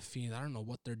Alexa and The Fiend. I don't know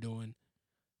what they're doing.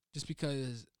 Just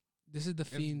because this is The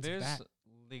Fiend's back. If this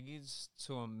leads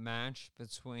to a match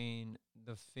between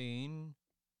The Fiend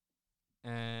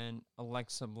and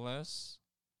Alexa Bliss,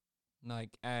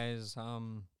 like as, I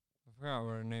forgot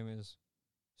what her name is.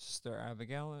 Sister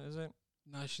Abigail, is it?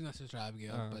 No, she's not Sister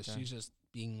Abigail, Oh, but okay. she's just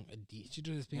being she's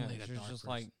just being like a she's dark just person.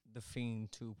 like The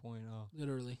Fiend 2.0.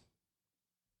 Literally.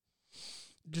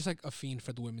 Just like a Fiend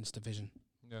for the women's division.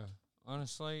 Yeah.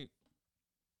 Honestly,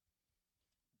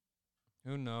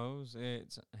 who knows?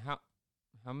 It's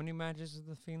how many matches has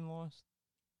The Fiend lost?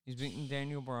 He's beaten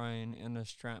Daniel Bryan in a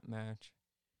strap match.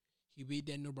 He beat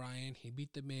Daniel Bryan. He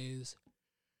beat The Miz.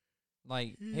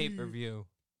 Like, pay-per-view.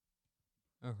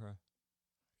 Okay.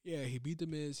 Yeah, he beat The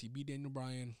Miz. He beat Daniel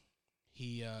Bryan.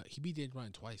 He beat Daniel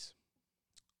Bryan twice.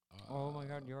 Oh, my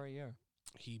God, you're right, yeah.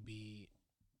 He beat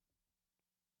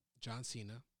John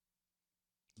Cena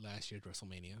last year at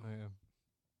WrestleMania. Oh, yeah.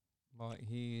 But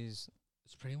he's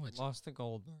It's pretty much lost to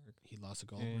Goldberg. he lost to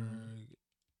Goldberg.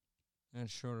 in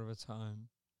short of a time.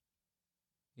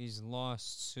 He's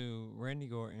lost to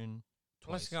Randy Orton.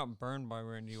 Plus, Twice. he got burned by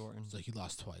Randy Orton. So he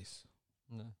lost twice.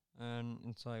 Yeah. And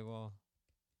it's like, well,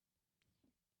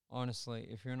 honestly,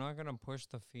 if you're not going to push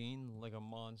The Fiend like a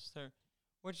monster,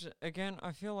 which, again,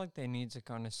 I feel like they need to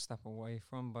kind of step away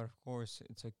from, but of course,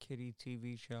 it's a kiddie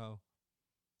TV show.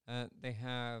 They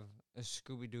have a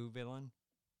Scooby-Doo villain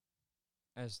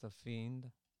as The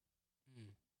Fiend.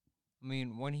 Mm. I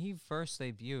mean, when he first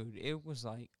debuted, it was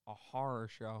like a horror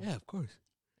show. Yeah, of course.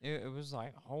 It was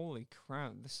like, holy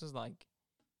crap, this is like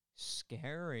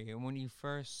scary. And when you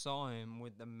first saw him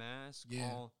with the mask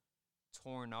all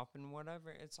torn up and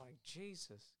whatever, it's like,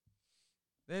 Jesus,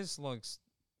 this looks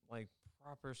like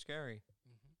proper scary.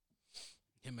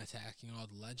 Mm-hmm. Him attacking all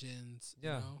the legends.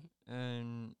 Yeah. You know?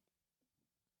 And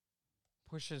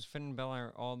pushes Finn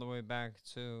Balor all the way back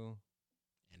to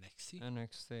NXT. And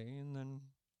then,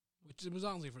 which was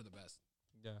honestly for the best.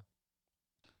 Yeah.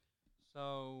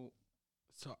 So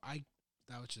I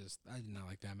did not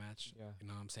like that match. Yeah. You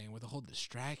know what I'm saying? With the whole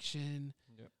distraction.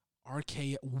 Yep.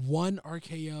 RKO, one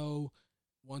RKO,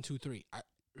 1, 2, 3.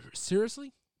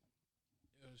 Seriously?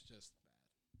 It was just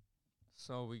bad.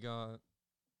 So we got,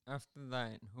 after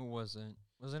that, who was it?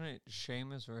 Wasn't it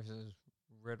Sheamus versus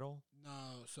Riddle?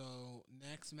 No, so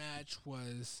next match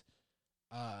was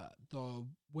the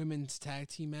women's tag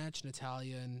team match,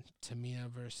 Natalya and Tamina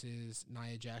versus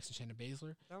Nia Jax and Shayna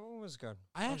Baszler. That one was good.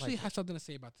 I actually have something to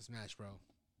say about this match, bro.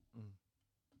 Mm.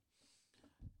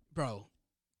 Bro,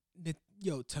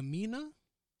 Tamina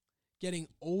getting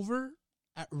over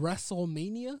at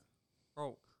WrestleMania?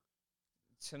 Bro,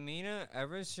 Tamina,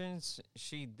 ever since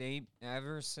she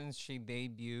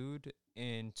debuted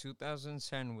in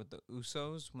 2010 with the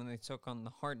Usos when they took on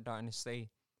the Hart Dynasty,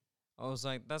 I was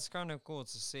like, that's kind of cool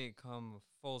to see it come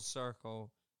full circle.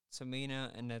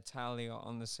 Tamina and Natalya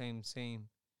on the same team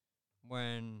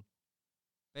when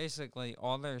basically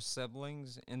all their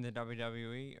siblings in the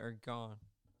WWE are gone.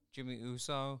 Jimmy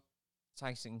Uso,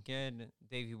 Tyson Kidd,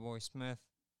 Davey Boy Smith,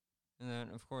 and then,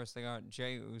 of course, they got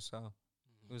Jay Uso,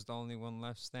 who's the only one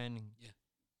left standing. Yeah.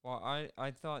 Well,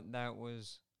 I thought that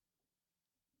was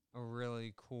a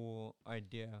really cool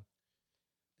idea.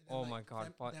 Oh, my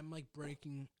God. Them, like,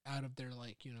 breaking out of their,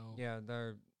 like, you know. Yeah,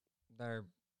 they're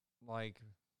like,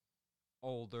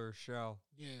 older shell.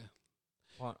 Yeah.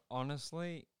 But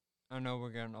honestly, I know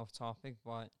we're getting off topic,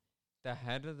 but the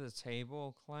head of the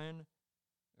table clan,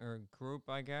 or group,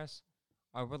 I guess,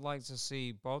 I would like to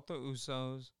see both the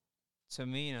Usos,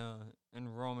 Tamina,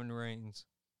 and Roman Reigns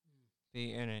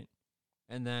be in it.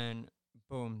 And then,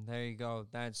 boom, there you go.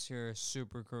 That's your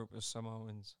super group of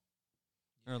Samoans.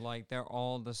 Or, like, they're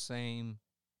all the same,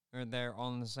 or they're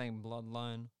all in the same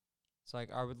bloodline. It's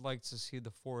like, I would like to see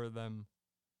the four of them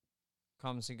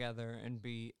come together and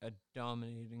be a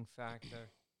dominating factor.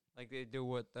 Like they do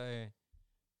what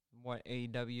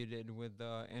AEW did with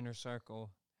the Inner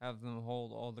Circle. Have them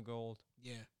hold all the gold.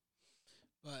 Yeah.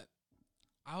 But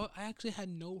I actually had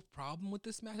no problem with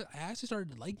this match. I actually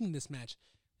started liking this match.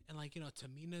 And, like, you know,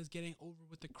 Tamina's getting over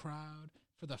with the crowd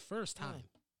for the first time.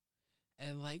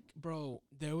 And, like, bro,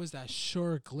 there was that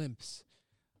sure glimpse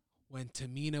when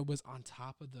Tamina was on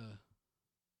top of the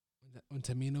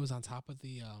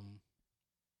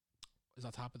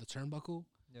turnbuckle.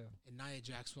 Yeah. And Nia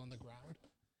Jax was on the ground.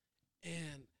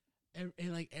 And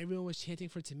like everyone was chanting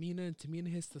for Tamina, and Tamina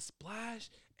hits the splash,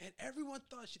 and everyone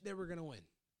thought they were gonna win,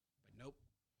 but nope.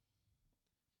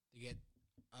 They get,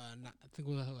 I think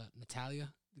it was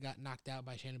Natalya got knocked out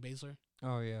by Shayna Baszler.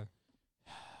 Oh yeah.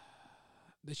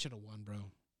 They should have won,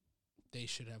 bro. They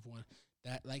should have won.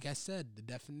 That, like I said, the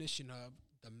definition of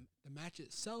the match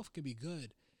itself could be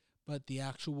good, but the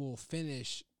actual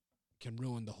finish can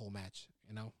ruin the whole match.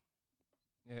 You know.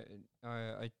 Yeah,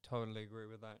 I totally agree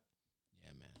with that.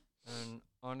 Yeah, man. And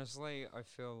honestly, I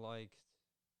feel like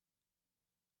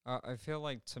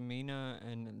Tamina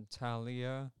and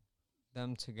Natalia,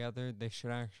 them together, they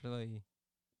should actually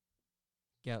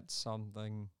get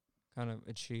something kind of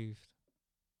achieved.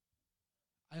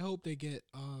 I hope they get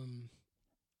a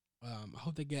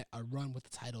run with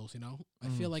the titles, you know? I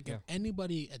feel like if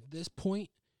anybody at this point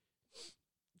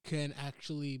can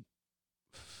actually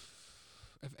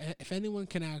if anyone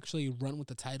can actually run with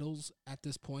the titles at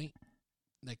this point,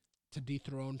 like to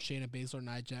dethrone Shayna Baszler,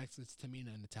 Nia Jax, it's Tamina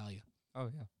and Natalya. Oh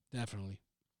yeah. Definitely.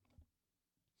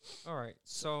 All right.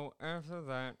 So after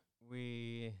that,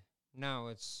 now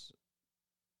it's,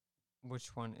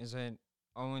 which one is it?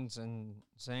 Owens and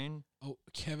Zayn. Oh,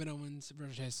 Kevin Owens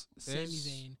versus Sami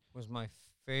Zayn was my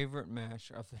favorite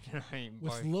match of the night.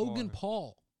 With Logan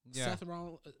Paul. Yeah. Seth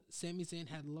Rollins, Sami Zayn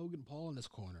had Logan Paul in his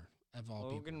corner. Of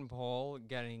all Logan people. Paul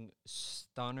getting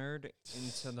stunnered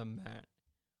into the mat.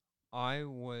 I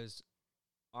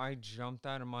jumped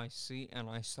out of my seat and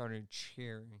I started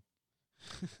cheering.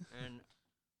 And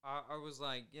I was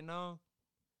like,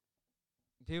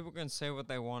 people can say what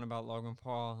they want about Logan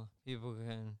Paul. People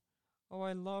can, oh,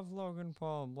 I love Logan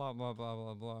Paul, blah, blah, blah,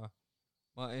 blah, blah.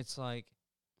 But it's like,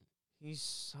 he's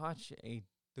such a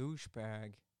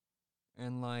douchebag.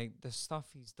 And, like, the stuff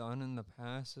he's done in the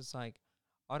past, it's like,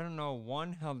 I don't know,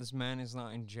 one, how this man is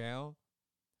not in jail,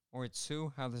 or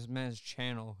two, how this man's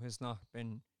channel has not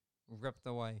been ripped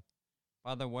away.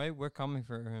 By the way, we're coming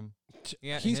for him.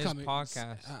 Yeah, he's his coming.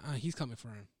 Podcast. He's coming for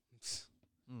him.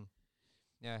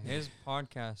 Yeah, his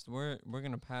podcast. We're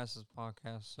gonna pass his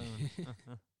podcast soon.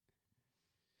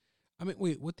 I mean,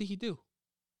 wait, what did he do?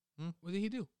 What did he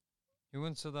do? He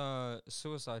went to the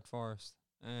suicide forest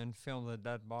and filmed a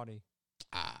dead body.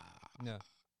 Yeah.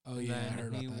 Oh yeah, I heard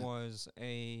about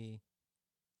that.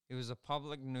 He was a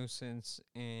public nuisance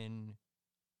in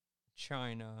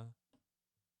China.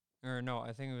 Or no,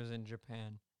 I think it was in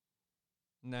Japan.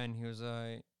 And then he was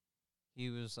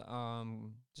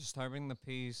disturbing the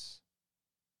peace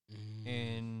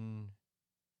in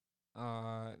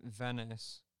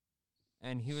Venice.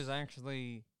 And he was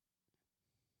actually,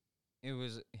 it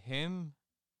was him,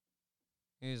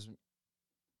 his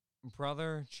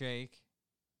brother Jake,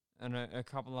 and a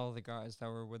couple other guys that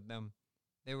were with them.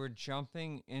 They were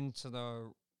jumping into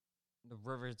the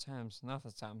River Thames, not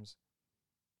the Thames,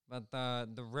 but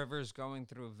the rivers going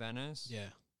through Venice. Yeah.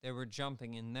 They were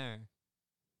jumping in there.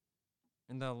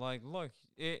 And they're like, look,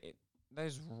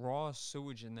 there's raw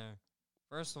sewage in there.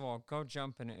 First of all, go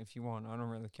jump in it if you want. I don't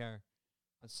really care.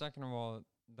 But second of all,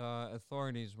 the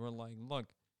authorities were like, look,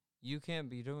 you can't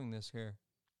be doing this here.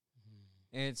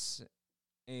 It's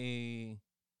a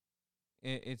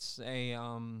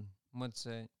what's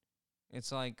it?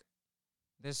 It's like,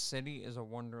 this city is a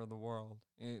wonder of the world.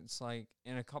 It's like,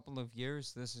 in a couple of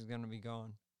years, this is going to be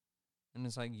gone. And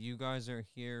it's like, you guys are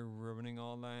here ruining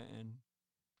all that and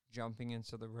jumping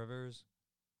into the rivers.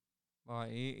 But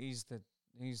he's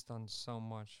done so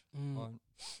much. But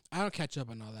I don't catch up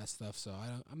on all that stuff, so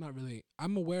I'm not really.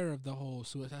 I'm aware of the whole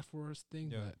suicide forest thing,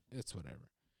 but it's whatever.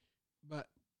 But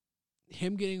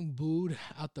him getting booed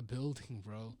out the building,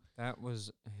 bro. That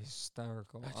was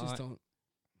hysterical. I just don't.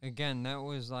 Again, that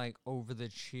was like over the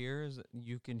cheers.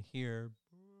 You can hear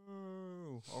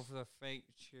boo over the fake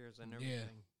cheers and everything.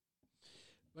 Yeah.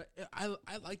 But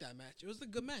I like that match. It was a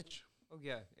good match. Oh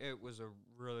yeah, it was a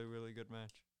really, really good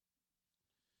match.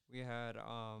 We had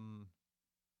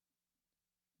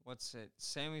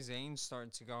Sami Zayn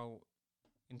started to go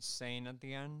insane at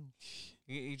the end.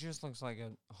 He just looks like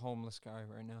a homeless guy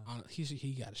right now.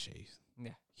 He got to shave.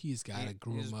 Yeah, he's got to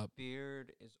groom him up. His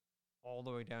beard is all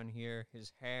the way down here.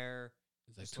 His hair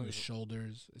is like to his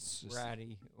shoulders. It's just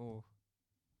ratty. Oh,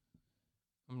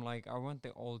 I'm like, I want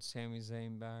the old Sami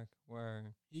Zayn back,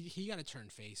 where he got to turn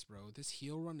face, bro. This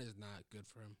heel run is not good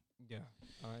for him. Yeah,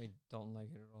 I don't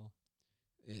like it at all.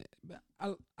 Yeah, but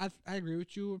I agree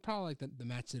with you. Probably like the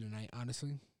match of the night.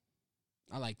 Honestly,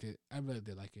 I liked it. I really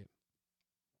did like it.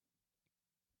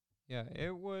 Yeah,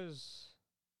 it was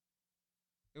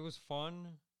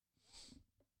fun,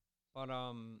 but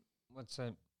what's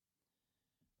it?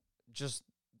 Just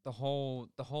the whole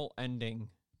ending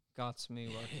got to me.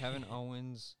 Where Kevin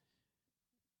Owens,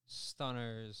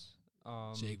 stunners,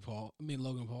 Logan Paul.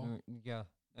 Yeah,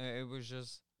 it was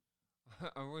just.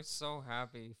 I was so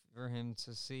happy for him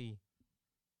to see,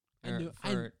 him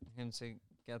to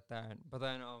get that. But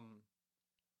then,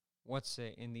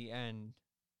 in the end,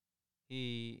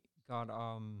 he got,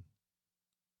 on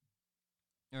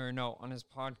his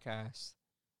podcast,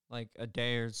 like a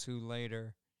day or two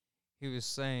later, he was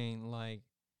saying, like,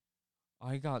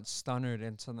 I got stunnered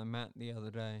into the mat the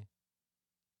other day.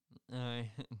 And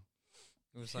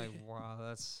it was like, wow,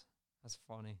 that's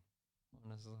funny,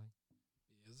 honestly.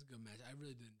 It was a good match. I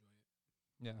really did enjoy it.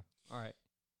 Yeah. All right.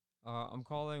 I'm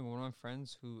calling one of my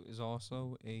friends who is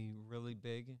also a really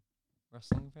big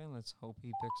wrestling fan. Let's hope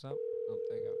he picks up. Oh,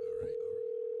 there you go. All right.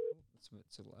 Oh, it's a bit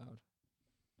too loud.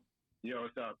 Yo,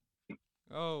 what's up?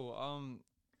 Oh,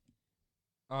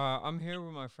 I'm here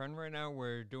with my friend right now.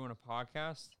 We're doing a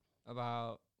podcast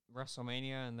about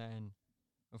WrestleMania and then,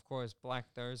 of course, Black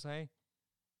Thursday.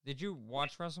 Did you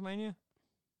watch WrestleMania?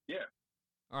 Yeah.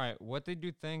 All right, what did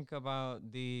you think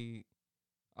about the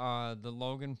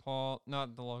Logan Paul,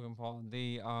 not the Logan Paul,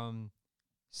 the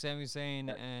Sami Zayn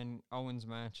and Owens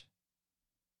match?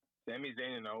 Sami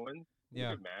Zayn and Owens?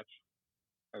 Yeah. Good match.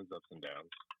 Has ups and downs.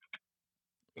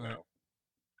 You All know.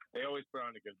 They always put on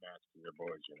a good match for their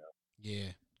boys, you know.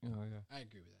 Yeah. Oh yeah. I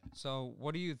agree with that. So,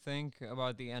 what do you think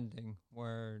about the ending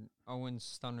where Owen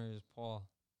stunners Paul?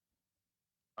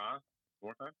 Huh?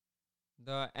 One more time?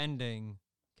 The ending,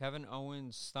 Kevin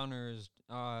Owens stunners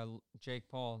Jake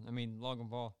Paul. I mean Logan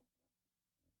Paul.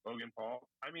 Logan Paul.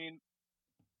 I mean,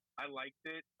 I liked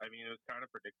it. I mean, it was kind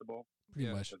of predictable. Pretty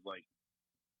Yeah. much. Because, like,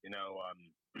 you know,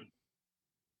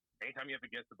 anytime you have a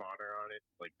guest of honor on it,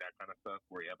 like that kind of stuff,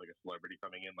 where you have like a celebrity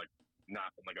coming in, like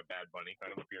not in like a Bad Bunny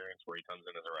kind of appearance where he comes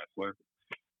in as a wrestler,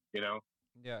 you know,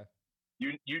 Yeah.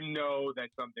 you know that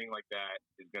something like that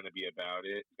is going to be about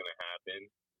it, it's going to happen.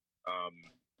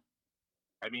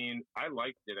 I mean, I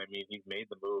liked it. I mean, he's made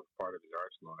the move part of his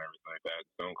arsenal and everything like that.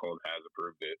 Stone Cold has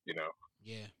approved it, you know.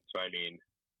 Yeah. So I mean,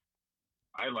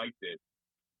 I liked it.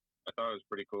 I thought it was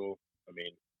pretty cool. I mean,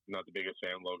 I'm not the biggest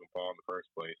fan of Logan Paul in the first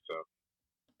place, so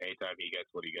anytime he gets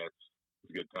what he gets,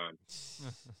 it's a good time.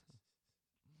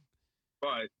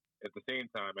 But at the same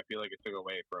time, I feel like it took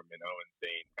away from an Owen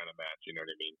Zayn kind of match. You know what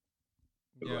I mean?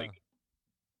 Yeah. Like,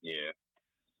 yeah.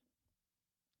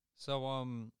 So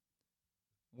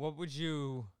what would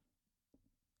you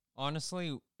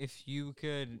honestly, if you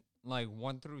could like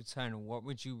 1 through 10, what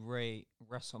would you rate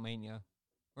WrestleMania?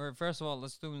 Or first of all,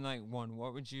 let's do night 1.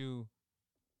 What would you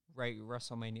rate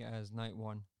WrestleMania as night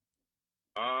 1?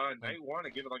 Night one, I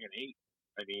give it like an 8.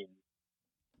 I mean,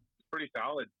 it's pretty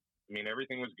solid. I mean,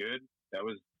 everything was good. That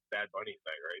was Bad Bunny's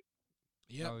night, right?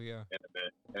 Yep. Oh yeah. And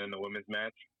then the women's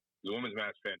match. The women's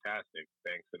match, fantastic.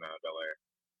 Thanks to Belair.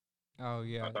 Oh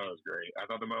yeah. I thought it was great. I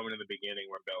thought the moment in the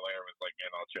beginning when Belair was like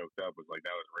getting all choked up was like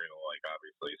that was real, like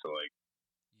obviously. So like,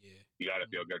 Yeah. you got to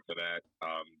feel good for that.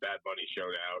 Bad Bunny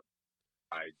showed out.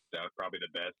 That was probably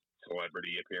the best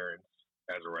celebrity appearance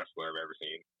as a wrestler I've ever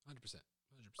seen. 100%.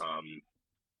 100%.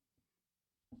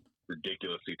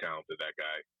 Ridiculously talented, that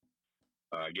guy.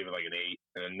 Give it like an 8.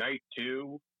 And then night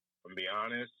 2, I'm gonna be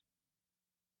honest,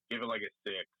 give it like a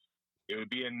 6. It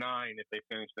would be a 9 if they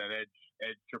finished that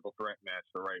Edge triple threat match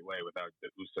the right way without the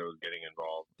Usos getting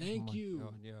involved. Thank Oh my you.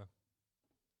 God, yeah.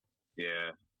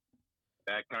 Yeah.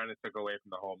 That kind of took away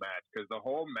from the whole match because the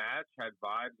whole match had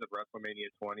vibes of WrestleMania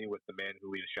 20 with the man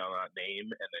who we shall not name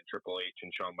and then Triple H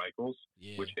and Shawn Michaels,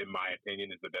 Yeah. which in my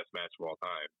opinion is the best match of all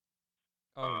time.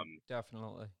 Oh,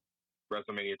 definitely.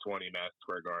 WrestleMania 20, Madison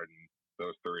Square Garden,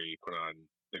 those three put on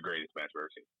the greatest match I've ever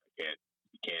seen.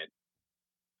 You can't.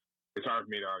 It's hard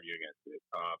for me to argue against it.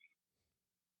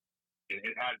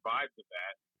 It had vibes of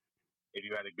that. If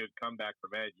you had a good comeback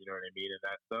from Edge, you know what I mean, and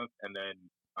that stuff, and then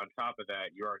on top of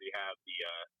that, you already have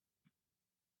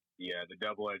the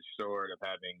double-edged sword of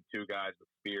having two guys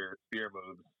with spear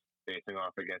moves facing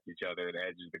off against each other. And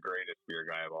Edge is the greatest spear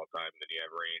guy of all time. And then you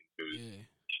have Reigns, who's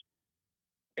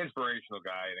inspirational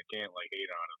guy, and I can't like hate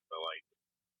on him, but like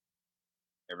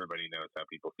everybody knows how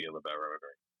people feel about Roman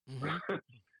Reigns. Mm-hmm.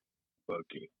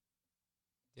 Low-key.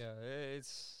 Yeah,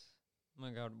 it's oh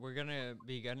my God, we're gonna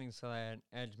be getting to that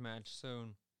Edge match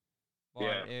soon. But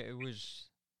Yeah. it was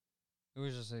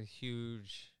just a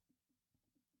huge,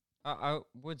 I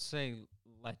would say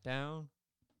letdown,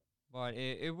 but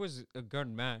it was a good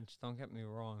match. Don't get me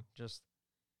wrong. Just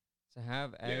to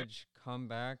have Edge come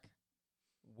back,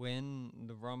 win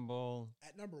the Rumble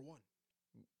At number 1.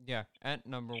 Yeah, at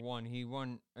number 1, he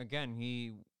won again.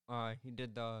 He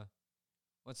did the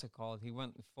what's it called? He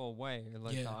went the full way,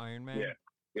 like the Iron Man.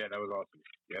 Yeah, that was awesome.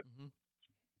 Yep. Mm-hmm.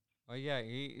 Oh yeah,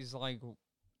 he's like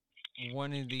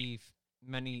one of the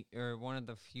one of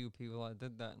the few people that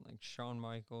did that, like Shawn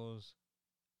Michaels,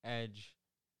 Edge,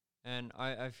 and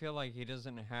I feel like he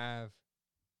doesn't have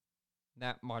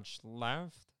that much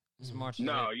left as much as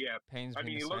it pains me to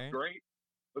say. He looked great.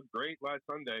 Looked great last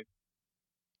Sunday.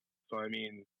 So I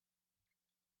mean,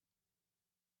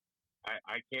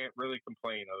 I can't really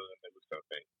complain other than the Uso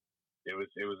thing. It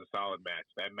was a solid match.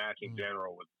 That match in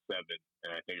general was 7,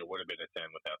 and I think it would have been a 10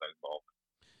 without that bulk.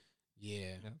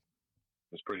 Yeah. It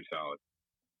was pretty solid.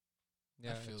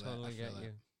 Yeah, I feel totally that. get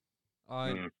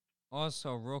you.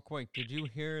 Also, real quick, did you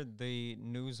hear the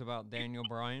news about Daniel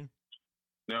Bryan?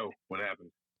 No, what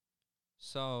happened?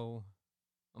 So,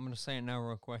 I'm gonna say it now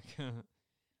real quick.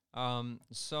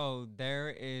 So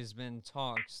there has been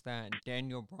talks that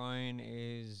Daniel Bryan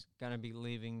is gonna be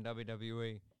leaving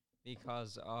WWE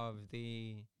because of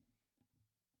the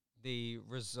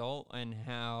result and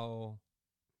how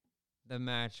the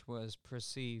match was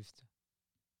perceived.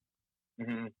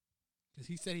 Mm-hmm. Because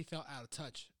he said he felt out of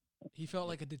touch. He felt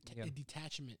like a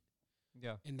detachment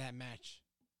in that match.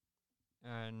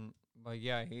 But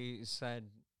he said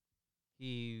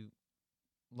he,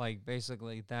 like,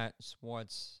 basically that's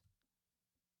what's,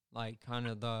 like, kind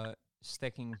of the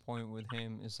sticking point with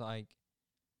him is, like,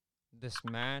 this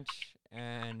match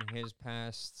and his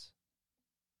past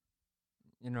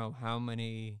how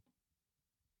many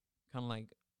kind of like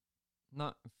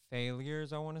not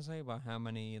failures I want to say, but how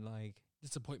many like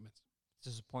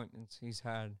disappointments he's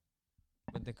had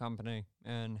with the company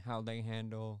and how they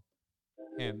handle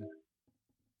him.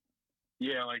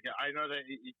 Yeah, like I know that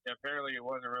apparently it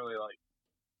wasn't really like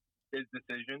his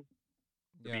decision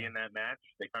to be in that match.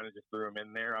 They kind of just threw him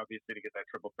in there, obviously, to get that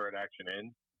triple threat action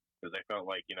in, because they felt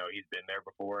like he's been there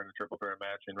before in a triple threat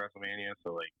match in WrestleMania,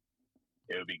 so like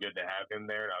it would be good to have him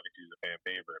there. And obviously, he's a fan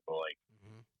favorite, but like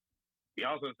he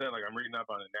also said, like I'm reading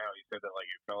up on it now, he said that like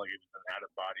it felt like it was an out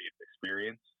of body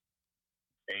experience,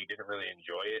 and he didn't really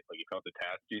enjoy it. Like he felt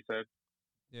detached. He said,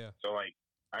 Yeah. So like,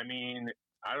 I mean,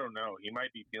 I don't know. He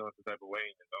might be feeling some type of way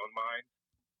in his own mind,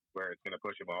 where it's going to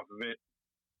push him off of it.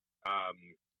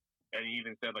 And he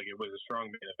even said like it was a strong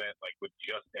main event, like with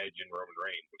just Edge and Roman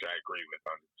Reigns, which I agree with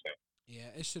 100%.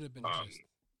 Yeah, it should have been just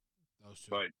those two.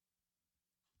 But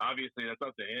obviously, that's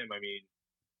up to him. I mean,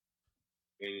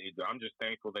 I'm just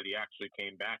thankful that he actually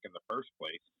came back in the first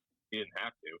place. He didn't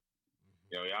have to.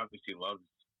 He obviously loves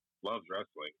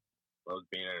wrestling, loves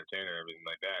being an entertainer and everything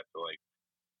like that. So like,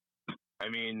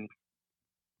 I mean,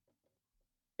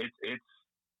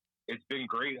 it's been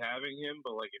great having him,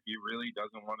 but like if he really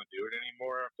doesn't want to do it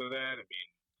anymore after that, I mean,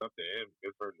 it's up to him.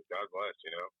 Good for him. God bless,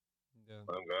 Yeah.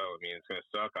 Let him go. I mean, it's gonna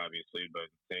suck, obviously, but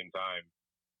at the same time,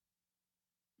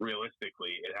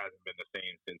 realistically, it hasn't been the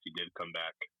same since he did come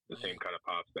back. The same kind of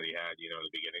pops that he had, in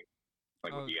the beginning,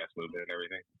 like with the S movement and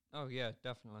everything. Oh yeah,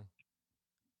 definitely.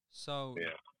 So,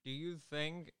 do you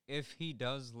think if he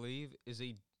does leave, is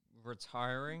he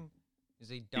retiring? Is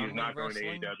he done He's not with going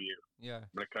wrestling? to AEW. Yeah.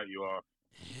 I'm gonna cut you off.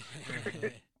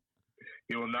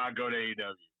 He will not go to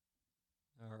AEW.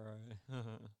 All right.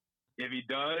 If he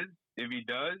does,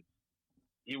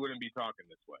 he wouldn't be talking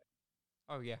this way.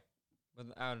 Oh yeah,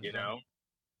 without a you doubt.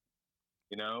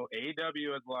 know,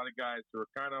 AEW has a lot of guys who are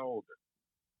kind of older.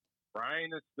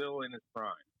 Brian is still in his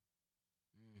prime,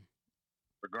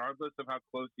 regardless of how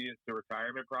close he is to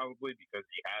retirement, probably because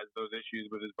he has those issues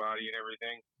with his body and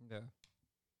everything. Yeah.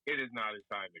 It is not his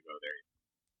time to go there.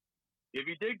 If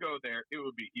he did go there, it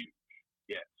would be huge.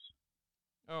 Yes.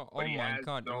 Oh my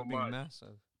God, it would be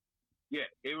massive. Yeah,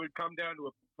 it would come down to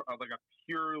a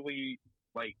purely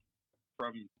it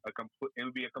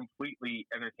would be a completely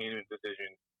entertainment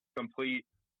decision, complete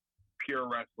pure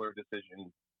wrestler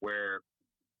decision where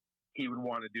he would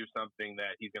want to do something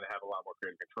that he's going to have a lot more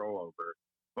creative control over.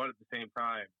 But at the same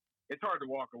time, it's hard to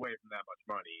walk away from that much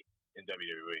money in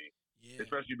WWE,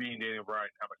 especially being Daniel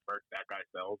Bryan, how much merch that guy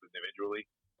sells individually.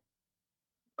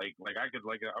 I'm going to take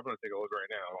a look right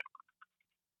now.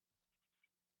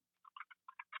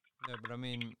 Yeah, but I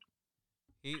mean,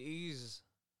 he's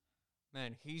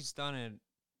done it.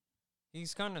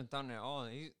 He's kind of done it all.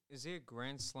 Is he a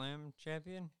Grand Slam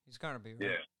champion? He's got to be,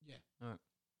 right? Yeah. All right.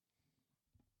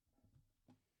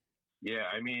 Yeah,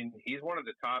 I mean, he's one of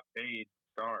the top paid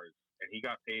stars, and he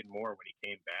got paid more when he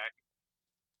came back.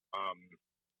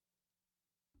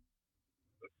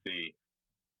 Let's see.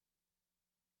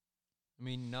 I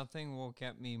mean, nothing will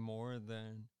get me more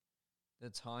than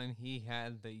the time he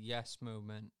had the Yes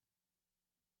movement.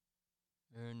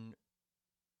 And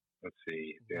let's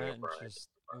see. That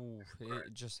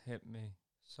it just hit me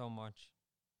so much.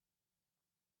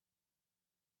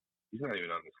 He's not even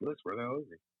on this list. Where the hell is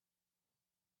he?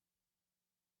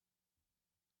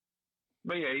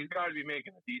 But yeah, he's got to be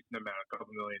making a decent amount, a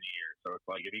couple million a year. So it's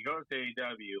like if he goes to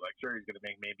AEW, sure he's going to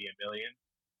make maybe $1 million.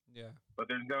 Yeah. But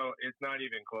it's not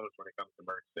even close when it comes to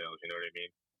merch sales. You know what I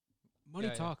mean?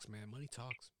 Money talks, man. Money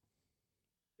talks.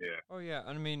 Yeah. Oh yeah,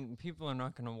 and I mean, people are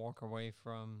not going to walk away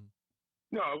from.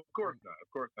 No, of course not.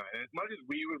 Of course not. And as much as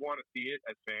we would want to see it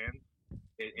as fans,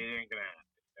 it ain't going to happen.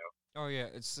 Oh yeah,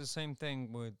 it's the same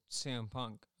thing with CM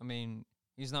Punk. I mean,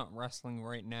 he's not wrestling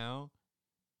right now,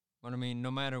 but I mean, no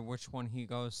matter which one he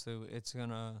goes to, it's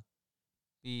gonna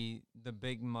be the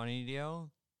big money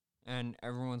deal, and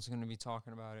everyone's gonna be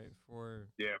talking about it for.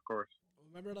 Yeah, of course.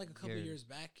 Remember, a couple of years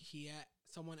back,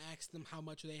 someone asked him how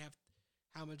much do they have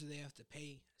to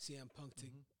pay CM Punk to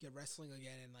get wrestling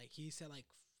again, and he said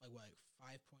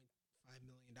 $5.5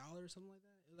 million or something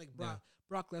like that. It was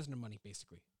Brock Lesnar money,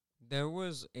 basically. There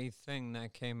was a thing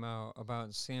that came out about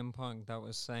CM Punk that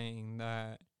was saying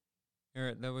that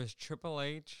there was Triple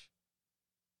H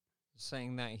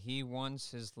saying that he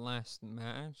wants his last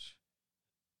match,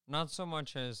 he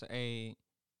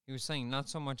was saying not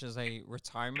so much as a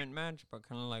retirement match, but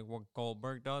kind of like what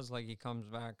Goldberg does, like he comes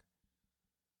back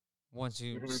once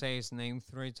you say his name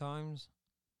 3 times.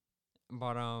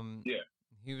 But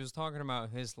he was talking about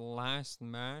his last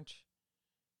match.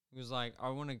 He was like, I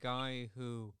want a guy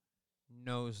who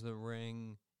knows the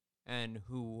ring and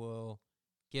who will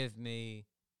give me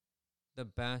the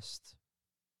best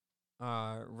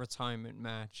retirement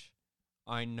match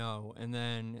I know, and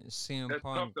then CM That's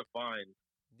Punk. tough to find.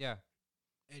 Yeah.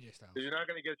 AJ Styles. You're not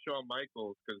gonna get Shawn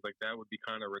Michaels because like that would be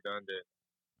kind of redundant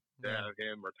to Yeah. have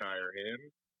him retire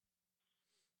him.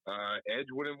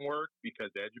 Edge wouldn't work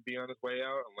because Edge would be on his way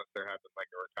out unless they're having like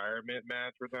a retirement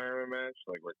match,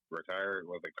 like retire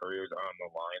with the careers on the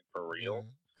line for real.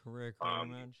 Yeah. Career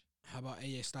match. How about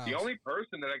AJ Styles? The only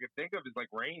person that I could think of is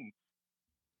like Reigns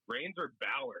or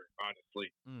Balor,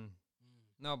 honestly.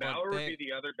 No, but Balor would be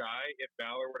the other guy if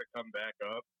Balor were to come back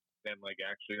up and like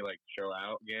actually like show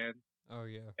out again. Oh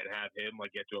yeah. And have him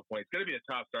like get to a point. It's gonna be a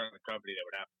top star in the company that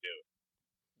would have to do it.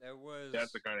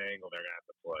 That's the kind of angle they're gonna have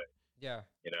to play. Yeah.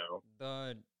 You know?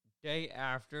 The day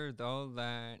after though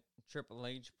that Triple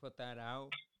H put that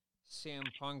out,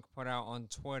 CM Punk put out on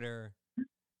Twitter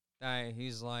that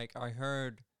he's like, I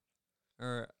heard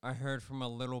from a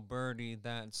little birdie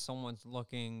that someone's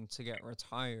looking to get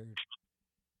retired.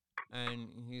 And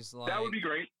he's like, that would be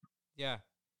great. Yeah.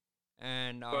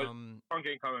 And but Punk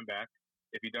ain't coming back.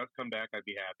 If he does come back, I'd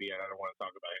be happy. And I don't want to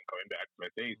talk about him coming back. So I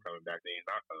say he's coming back, then he's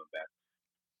not coming back.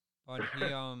 But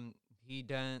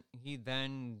he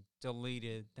then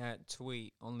deleted that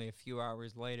tweet only a few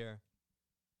hours later.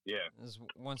 Yeah.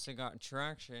 Once it got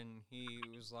traction, he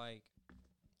was like,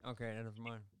 okay, never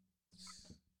mind.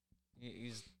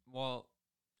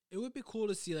 It would be cool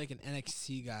to see like an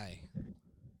NXT guy,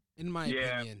 in my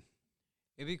opinion.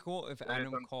 It'd be cool if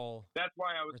Adam Cole. That's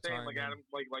why I was saying like Adam,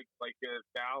 like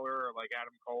Balor or like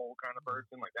Adam Cole kind of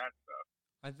person, like that stuff.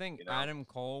 I think Adam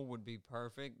Cole would be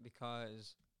perfect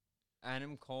because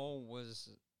Adam Cole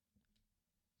was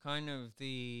kind of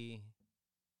the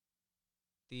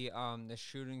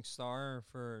shooting star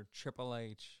for Triple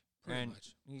H, Pretty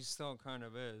much. He still kind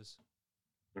of is.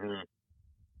 Mm-hmm.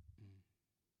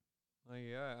 Like,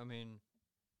 yeah, I mean,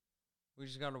 we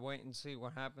just gotta wait and see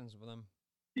what happens with him.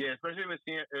 Yeah, especially with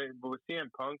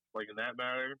CM Punk, like in that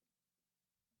matter.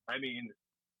 I mean,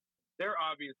 they're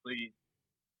not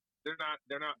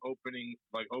openly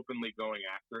going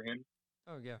after him.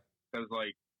 Oh yeah, because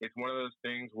like it's one of those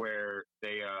things where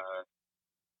they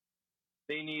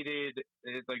needed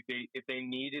if they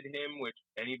needed him, which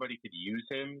anybody could use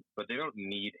him, but they don't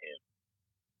need him.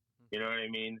 You know what I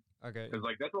mean? Okay. Because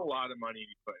like that's a lot of money to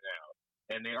be putting out,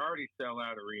 and they already sell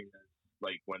out arenas.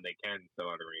 Like when they can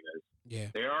sell out arenas,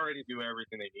 they already do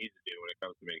everything they need to do when it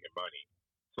comes to making money.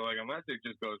 So like unless it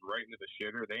just goes right into the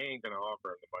shitter, they ain't gonna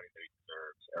offer him the money that he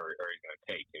deserves or he's gonna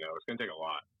take. You know, it's gonna take a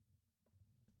lot.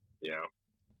 You know.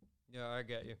 Yeah, I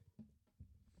get you.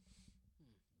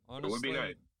 Honestly, it would be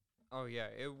nice. Oh yeah,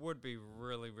 it would be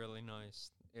really, really nice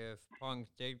if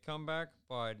Punk did come back.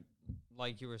 But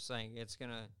like you were saying, it's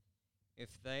gonna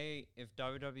if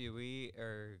WWE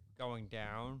are going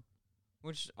down,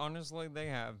 which honestly they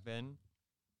have been,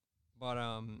 but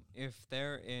if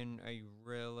they're in a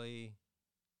really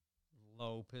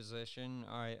low position,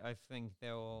 I think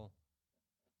they'll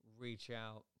reach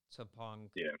out to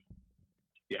Punk. Yeah.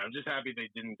 Yeah, I'm just happy they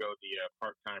didn't go the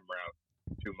part-time route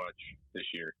too much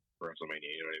this year for WrestleMania.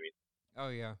 You know what I mean? Oh,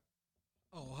 yeah.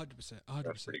 Oh, 100%. 100%.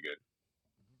 That's pretty good.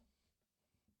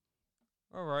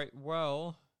 All right.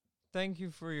 Well, thank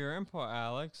you for your input,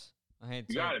 Alex. I hate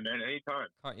to got it, man. Anytime.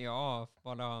 Cut you off,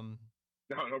 but No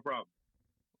problem.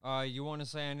 You want to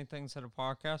say anything to the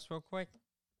podcast real quick?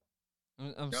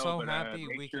 I'm happy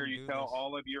we make sure can you do tell this.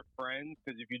 all of your friends,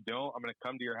 because if you don't, I'm going to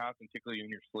come to your house and tickle you in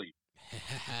your sleep.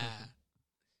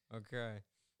 Okay.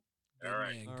 All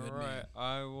right. Good man.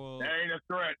 I will. That ain't a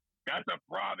threat. That's a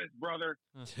promise, brother.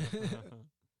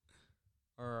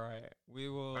 All right. We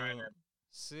will All right, man.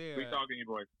 see you. Good talking to you,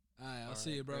 boys. All right, I'll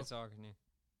see you, bro. Great talking to you.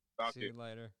 Talk See to you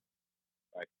later.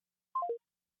 Bye.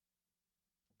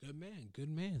 Good man. Good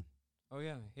man. Oh,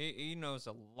 yeah. He knows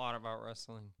a lot about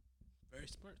wrestling. Very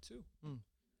smart, too.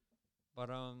 But,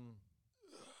 man,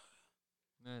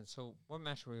 so what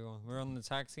match were we on? We're on the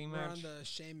tag team match? We're on the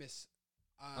Sheamus.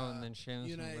 And then Sheamus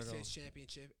United and Riddle. States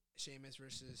Championship. Sheamus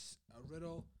versus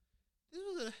Riddle.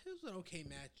 It was an okay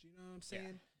match. You know what I'm saying?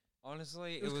 Yeah.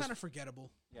 Honestly, it was kind of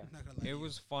forgettable. Yeah. I'm not gonna lie it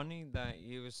was funny that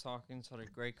he was talking to the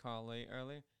Great Khali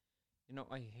earlier. You know,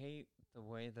 I hate the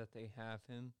way that they have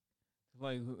him.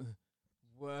 Like,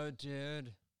 what,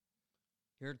 dude?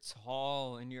 You're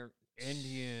tall and you're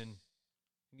Indian.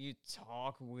 You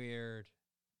talk weird.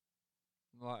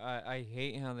 Well, I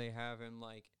hate how they have him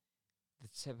like the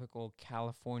typical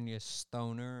California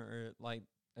stoner, or like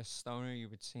a stoner you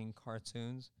would see in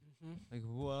cartoons. Mm-hmm. Like,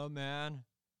 whoa, man,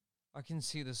 I can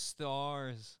see the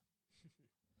stars.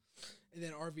 And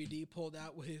then RVD pulled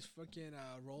out with his fucking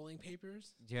rolling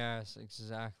papers. Yes,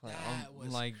 exactly. That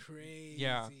was like, crazy.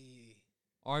 Yeah.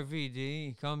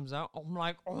 RVD comes out. I'm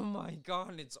like, oh my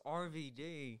God, it's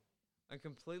RVD. I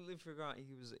completely forgot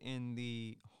he was in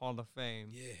the Hall of Fame.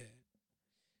 Yeah.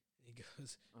 He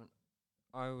goes,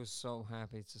 I was so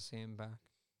happy to see him back.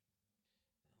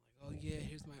 like, oh yeah,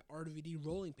 here's my RVD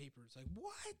rolling papers. Like,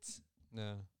 what?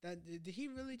 Yeah. Did he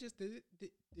really just did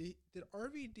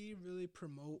RVD really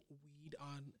promote weed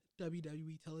on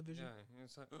WWE television? Yeah.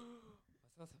 It's like, I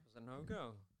thought that was a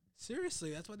no-go.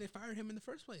 Seriously, that's why they fired him in the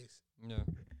first place. Yeah.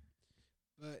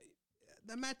 But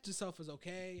the match itself was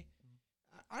okay.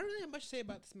 I don't really have much to say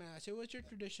about this match. It was your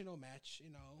traditional match,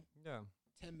 Yeah.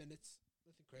 10 minutes,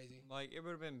 nothing crazy. Like, it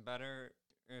would have been better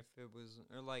if it was,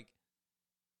 or like,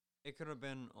 it could have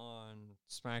been on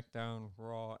SmackDown,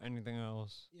 Raw, anything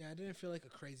else. Yeah, I didn't feel like a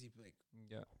crazy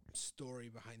Yeah. story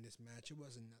behind this match. It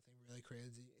wasn't nothing really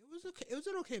crazy. It was okay. It was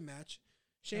an okay match.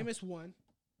 Sheamus won,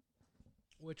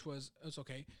 which was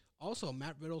okay. Also,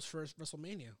 Matt Riddle's first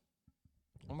WrestleMania.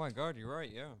 Oh my God, you're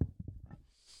right. Yeah.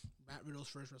 Matt Riddle's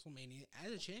first WrestleMania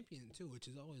as a champion too, which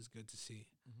is always good to see.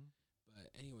 Mm-hmm.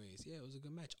 But anyways, yeah, it was a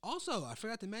good match. Also, I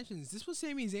forgot to mention this was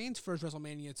Sami Zayn's first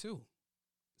WrestleMania too,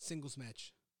 singles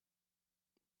match.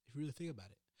 If you really think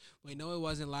about it. Wait, no, it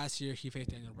wasn't. Last year he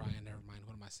faced Daniel Bryan. Never mind.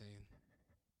 What am I saying?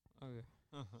 Okay.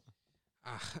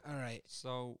 All right.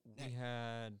 So we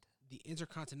had The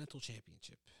Intercontinental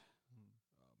Championship. Oh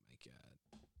my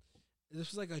God.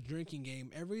 This was like a drinking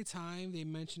game. Every time they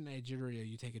mention Nigeria,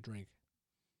 you take a drink.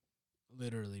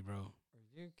 Literally, bro.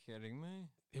 Are you kidding me?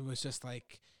 It was just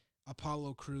like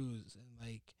Apollo Crews and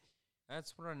like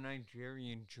That's what a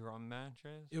Nigerian drum match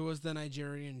is? it was the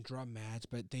Nigerian drum match,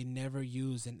 but they never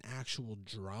used an actual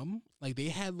drum. Like they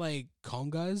had like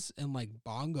congas and like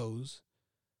bongos,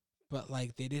 but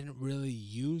like they didn't really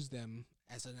use them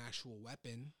as an actual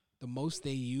weapon. The most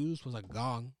they used was a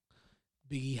gong.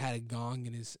 Biggie had a gong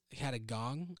and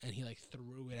he like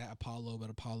threw it at Apollo, but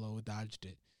Apollo dodged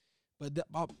it. But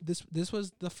this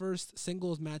was the first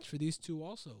singles match for these two.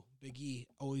 Also, Big E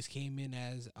always came in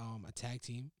as a tag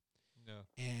team,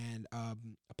 and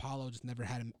Apollo just never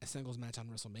had a singles match on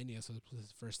WrestleMania, so this was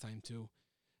his first time too.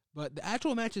 But the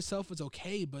actual match itself was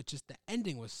okay, but just the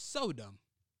ending was so dumb.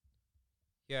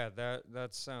 Yeah, that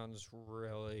sounds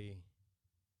really,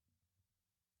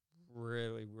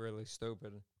 really, really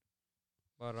stupid.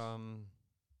 But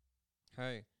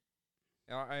hey.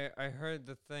 I heard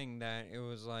the thing that it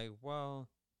was like, well,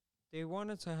 they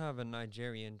wanted to have a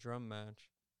Nigerian drum match,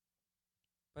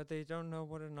 but they don't know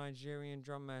what a Nigerian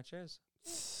drum match is.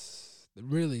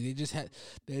 Really,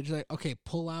 they're just like, okay,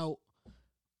 pull out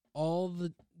all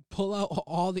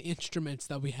the instruments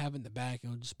that we have in the back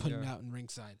and we'll just put them out in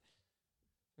ringside.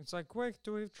 It's like, quick,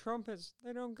 do we have trumpets?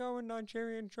 They don't go in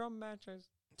Nigerian drum matches.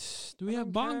 Do we have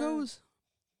bongos?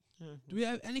 Do we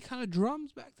have any kind of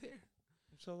drums back there?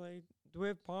 So do we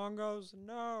have bongos?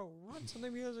 No. Run to the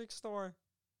music store.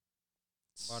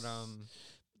 But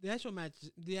the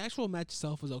actual match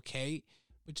itself was okay,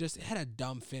 but just it had a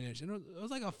dumb finish. And it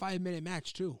was like a 5-minute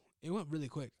match too. It went really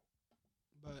quick.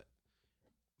 But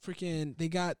they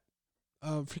got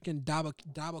freaking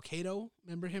Dabo Kato.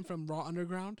 Remember him from Raw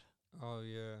Underground? Oh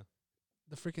yeah.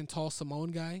 The freaking tall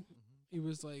Samoan guy. Mm-hmm. He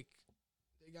was like,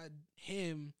 they got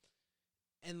him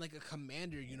in like a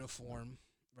commander uniform,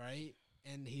 right?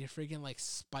 And he freaking like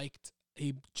spiked.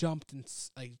 He jumped and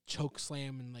like choke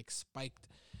slam and like spiked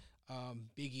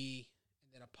Big E,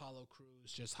 and then Apollo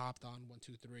Crews just hopped on 1,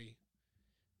 2, 3.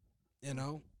 You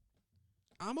know,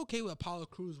 I'm okay with Apollo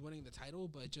Crews winning the title,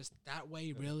 but just that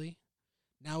way, really.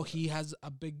 Now he has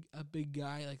a big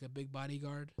guy, like a big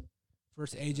bodyguard.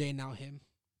 First AJ, now him.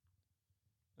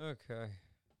 Okay.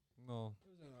 Well,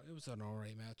 it was an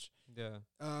alright match. Yeah.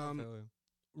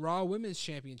 Raw Women's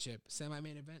Championship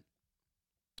semi-main event.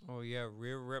 Oh yeah,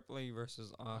 Rhea Ripley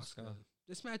versus Asuka.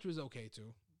 This match was okay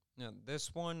too. Yeah,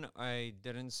 this one I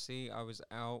didn't see. I was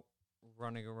out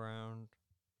running around.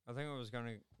 I think I was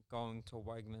going to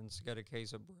Wegmans to get a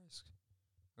case of brisk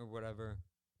or whatever.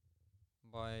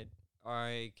 But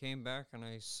I came back and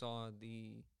I saw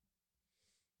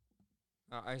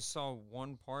I saw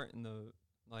one part in the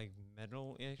like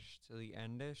middle-ish to the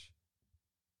end-ish.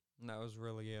 And that was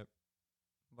really it.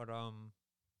 But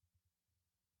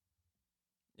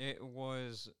it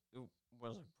was a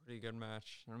pretty good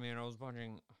match. I mean, I was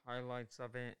watching highlights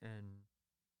of it, and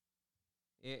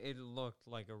it looked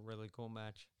like a really cool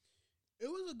match. It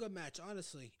was a good match,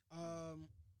 honestly.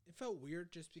 It felt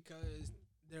weird just because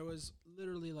there was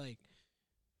literally like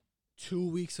 2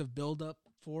 weeks of build-up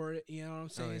for it, you know what I'm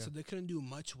saying? Oh, yeah. So they couldn't do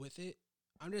much with it.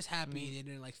 I'm just happy they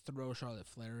didn't like throw Charlotte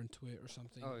Flair into it or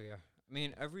something. Oh, yeah. I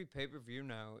mean, every pay-per-view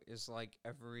now is like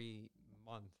every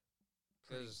month.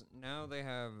 Because now they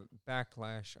have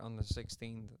Backlash on the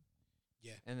 16th.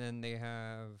 Yeah. And then they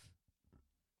have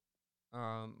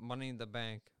Money in the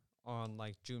Bank on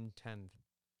like June 10th.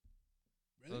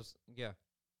 Really? It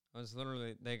was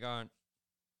literally, they got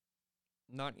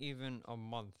not even a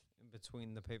month in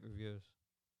between the pay-per-views.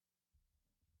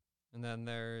 And then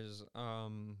there's,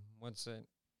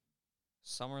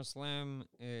 SummerSlam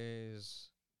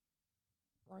is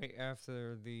right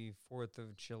after the 4th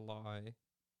of July,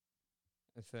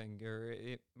 I think. Or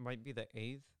it might be the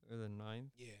 8th or the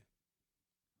 9th. Yeah.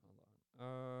 Hold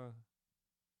on.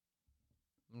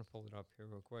 I'm going to pull it up here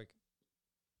real quick.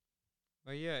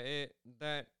 But yeah,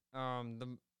 what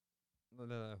am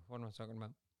I talking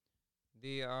about?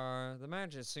 The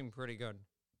matches seem pretty good.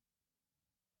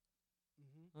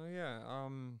 Mm-hmm. Oh yeah,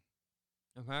 I'm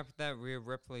happy that Rhea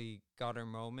Ripley got her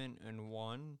moment and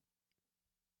won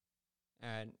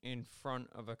in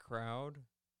front of a crowd.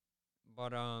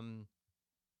 But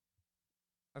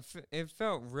it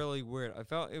felt really weird. I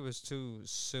felt it was too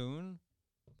soon,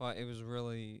 but it was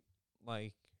really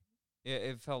like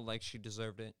it felt like she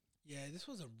deserved it. Yeah, this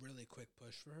was a really quick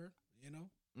push for her, you know?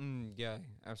 Yeah,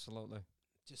 absolutely.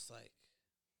 Just like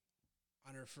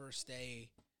on her first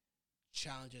day,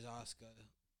 challenges Asuka.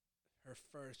 Her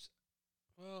first,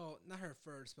 well, not her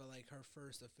first, but like her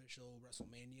first official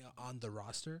WrestleMania on the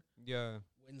roster. Yeah.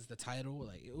 Wins the title.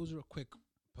 Like, it was a real quick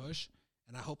push.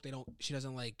 And I hope she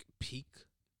doesn't like peak.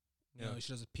 You know,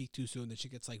 she doesn't peak too soon, that she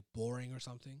gets like boring or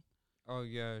something. Oh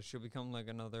yeah, she'll become like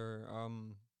another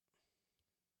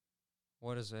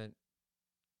what is it?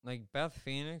 Like Beth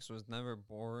Phoenix was never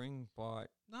boring, but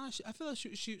Nah, I feel like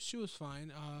she was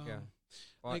fine. yeah,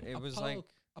 but like it was Apollo, like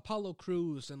Apollo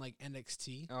Crews and like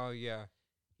NXT. oh yeah,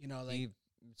 You know, like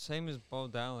same as Bo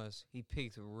Dallas. He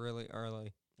peaked really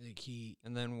early,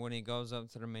 and then when he goes up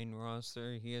to the main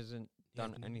roster, he hasn't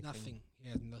done anything. Nothing. He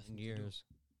has nothing in years.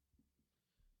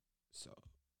 So,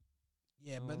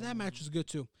 yeah, but that match was good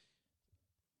too.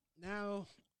 Now,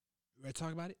 you ready to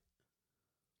talk about it?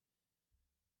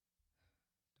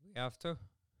 Do we have to?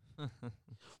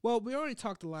 Well, we already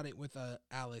talked a lot with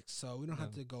Alex, so we don't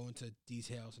have to go into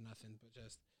details or nothing. But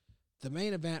just the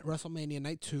main event, WrestleMania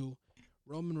Night 2,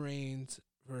 Roman Reigns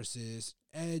versus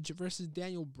Edge versus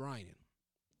Daniel Bryan.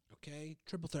 Okay,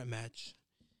 triple threat match.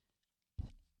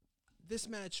 This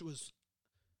match was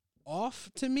off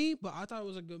to me, but I thought it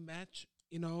was a good match.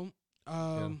 You know,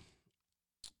 WWE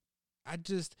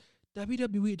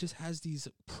just has these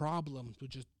problems with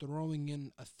just throwing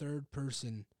in a third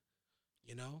person.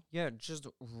 You know, Yeah, just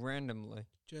randomly.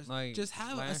 Just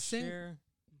have a last year.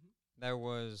 There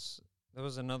was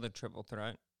another triple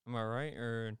threat. Am I right?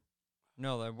 Or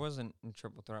no, there wasn't a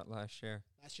triple threat last year.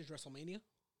 Last year's WrestleMania.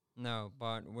 No,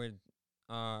 but with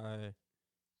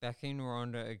Becky and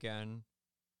Ronda again,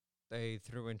 they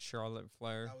threw in Charlotte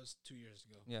Flair. That was 2 years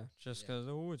ago. Yeah, just because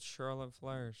it's Charlotte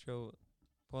Flair, she'll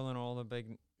pull in all the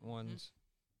big ones.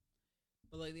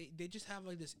 But like they just have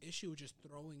like this issue with just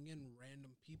throwing in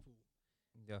random people.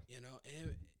 Yeah, you know,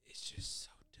 and it's just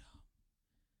so dumb.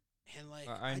 And like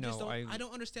I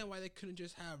don't understand why they couldn't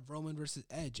just have Roman versus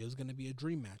Edge. It was gonna be a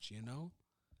dream match, you know.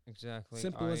 Exactly.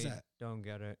 Simple as that. Don't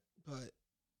get it. But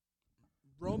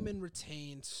Roman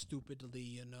retained stupidly,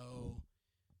 you know,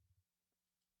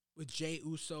 with Jey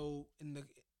Uso in the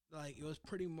it was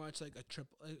pretty much like it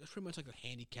was pretty much like a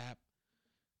handicap,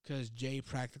 because Jey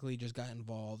practically just got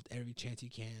involved every chance he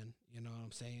can. You know what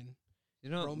I'm saying?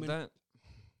 You know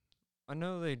I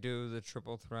know they do the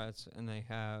triple threats and they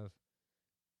have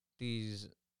these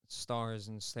stars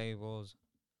and stables,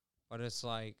 but it's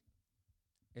like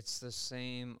it's the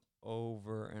same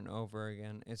over and over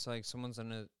again. It's like someone's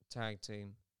in a tag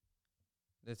team.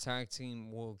 The tag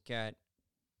team will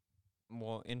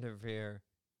interfere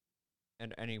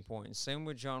at any point. Same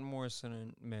with John Morrison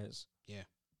and Miz. Yeah.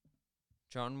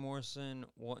 John Morrison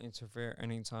will interfere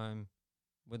anytime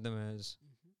with the Miz.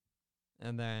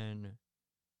 And then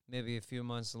maybe a few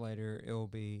months later, it will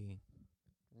be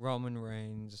Roman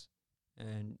Reigns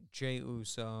and Jey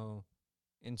Uso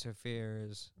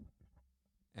interferes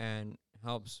and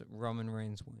helps Roman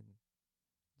Reigns win.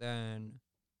 Then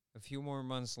a few more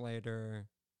months later,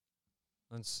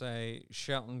 let's say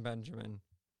Shelton Benjamin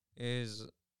is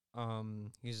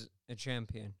he's a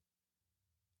champion.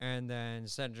 And then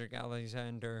Cedric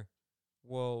Alexander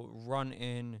will run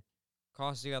in,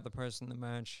 cost the other person the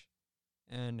match,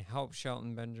 and help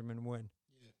Shelton Benjamin win.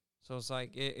 Yeah. So it's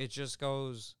like it just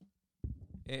goes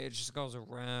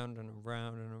around and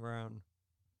around and around.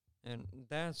 And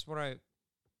that's what I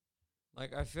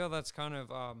feel that's kind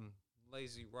of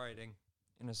lazy writing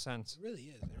in a sense. It really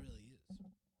is. It really is.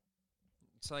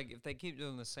 It's like if they keep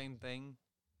doing the same thing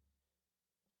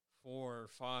 4,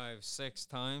 5, 6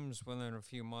 times within a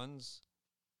few months.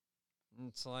 And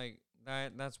it's like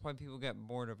that's why people get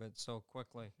bored of it so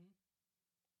quickly.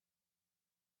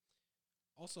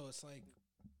 Also, it's like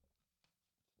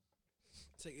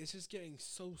it's just getting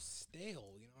so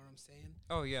stale. You know what I'm saying?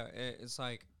 Oh yeah, it's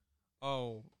like,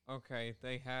 oh, okay,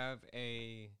 they have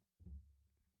they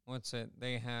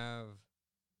have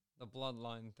the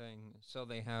bloodline thing, so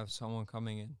they have someone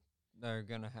coming in. They're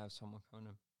gonna have someone coming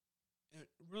in. And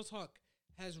real talk,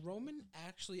 has Roman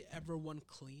actually ever won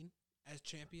clean as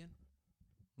champion?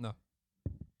 No,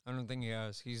 I don't think he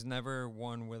has. He's never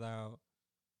won without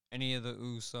any of the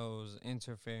Usos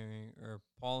interfering or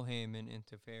Paul Heyman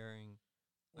interfering,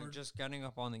 Or like just getting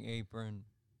up on the apron.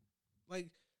 like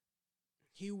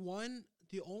he won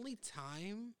the only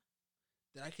time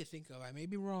that I could think of. I may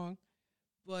be wrong,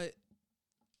 but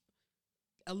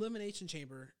Elimination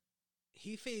Chamber,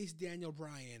 he faced Daniel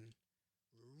Bryan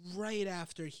right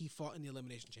after he fought in the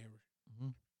Elimination Chamber. Mm-hmm.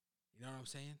 You know what I'm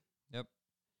saying? Yep.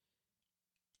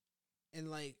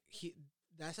 And like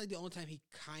that's like the only time he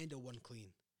kind of won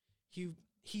clean. He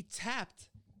tapped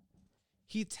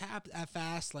at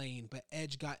Fastlane,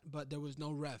 but there was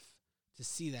no ref to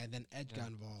see that. And then Edge got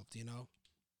involved. You know,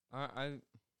 I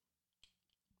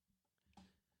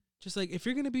just like if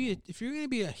you're gonna be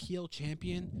a heel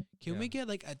champion, can we get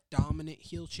like a dominant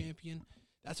heel champion?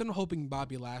 That's what I'm hoping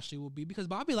Bobby Lashley will be, because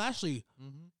Bobby Lashley,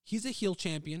 he's a heel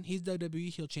champion. He's WWE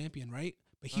heel champion, right?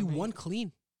 But he won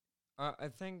clean. I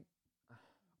think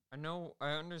I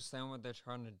understand what they're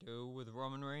trying to do with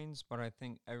Roman Reigns, but I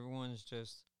think everyone's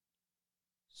just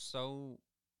so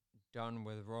done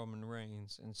with Roman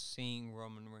Reigns and seeing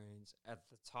Roman Reigns at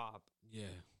the top. Yeah.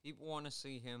 People want to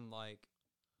see him like,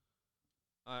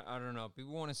 I don't know.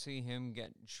 People want to see him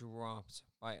get dropped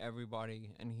by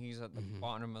everybody, and he's at the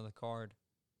bottom of the card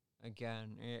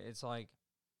again. It's like,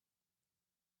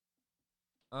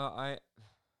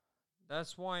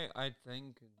 that's why I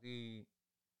think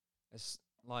as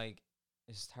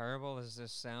terrible as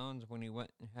this sounds, when he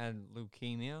went and had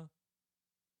leukemia,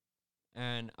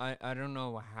 and I don't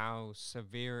know how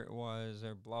severe it was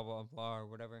or blah, blah, blah, or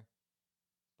whatever,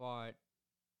 but,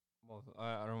 well,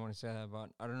 I don't want to say that, but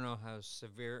I don't know how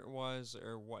severe it was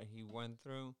or what he went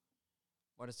through,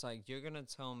 but it's like, you're going to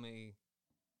tell me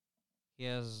he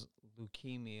has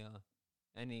leukemia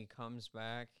and he comes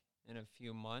back in a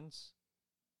few months?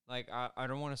 Like, I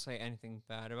don't want to say anything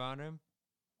bad about him,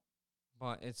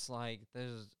 but it's like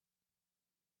there's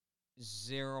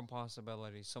zero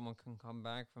possibility someone can come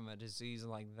back from a disease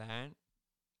like that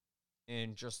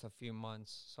in just a few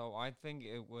months. So I think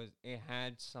it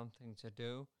had something to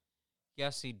do.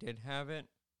 Yes, he did have it,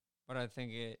 but I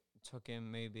think it took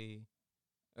him maybe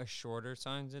a shorter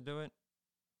time to do it,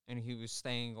 and he was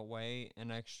staying away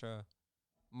an extra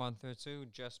month or two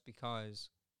just because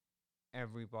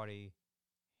everybody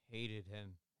hated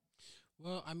him.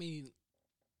 Well, I mean,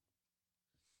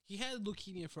 he had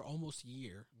leukemia for almost a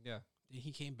year. Yeah. Then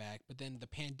he came back, but then the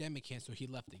pandemic hit, so he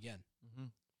left again. Mm-hmm.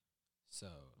 So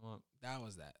Well, that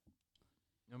was that.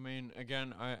 I mean,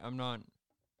 again, I'm not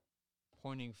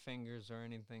pointing fingers or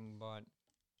anything, but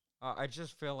I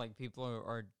just feel like people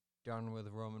are done with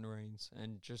Roman Reigns,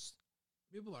 and just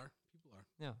People are.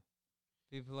 yeah,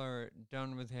 people are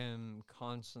done with him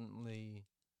constantly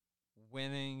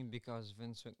winning because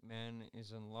Vince McMahon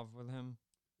is in love with him.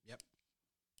 Yep.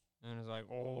 And it's like,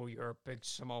 oh, you're a big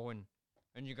Samoan,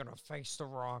 and you're gonna face The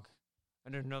Rock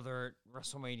at another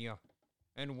WrestleMania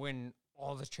and win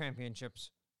all the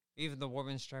championships, even the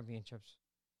women's championships,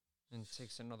 and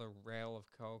takes another rail of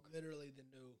coke. Literally the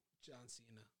new John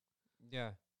Cena.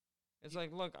 Yeah. It's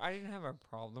like, look, I didn't have a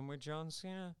problem with John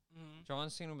Cena. John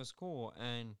Cena was cool,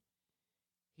 and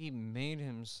he made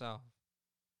himself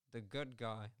the good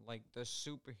guy, like the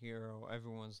superhero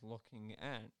everyone's looking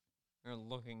at or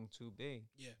looking to be.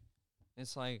 Yeah.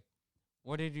 It's like,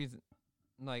 what did you,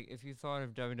 like, if you thought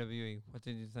of WWE, what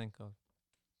did you think of?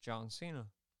 John Cena,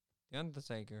 The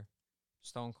Undertaker,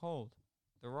 Stone Cold,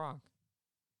 The Rock.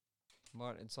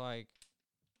 But it's like,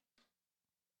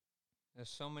 there's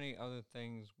so many other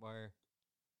things where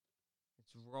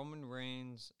it's Roman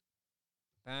Reigns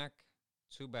back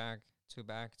to back to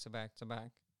back to back to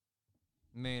back.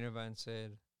 Main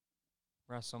evented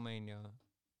WrestleMania.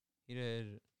 He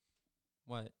did,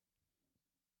 what,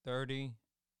 30,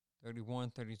 31,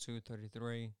 32,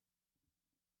 33.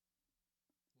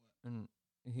 What? And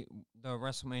the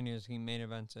WrestleManias he main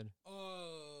evented.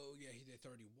 Oh, yeah, he did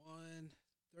 31,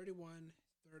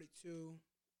 32,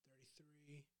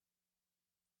 33,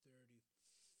 30.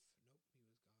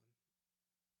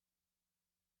 Nope,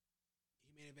 he was gone.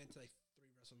 He made event to like 3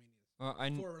 WrestleManias. Well,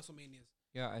 4 WrestleManias.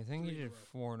 Yeah, I think he 3 in a did row.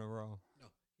 4 in a row. No,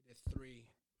 he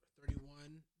He had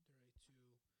 31,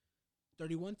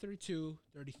 31, 32,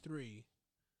 33.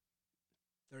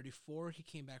 34, he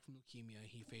came back from leukemia.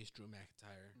 He faced Drew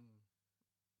McIntyre.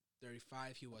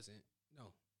 35, he wasn't.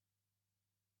 No.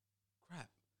 Crap.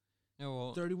 No,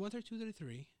 well, 31, 32,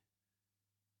 33.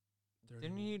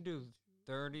 didn't he do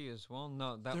 30 as well?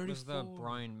 No, that was the 34.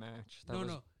 Bryan match. That No, was,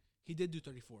 no. He did do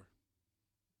 34.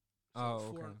 So Oh,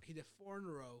 four, okay. he did 4 in a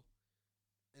row,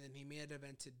 and then he main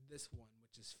evented this one,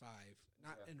 which is 5.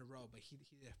 Not in a row, but he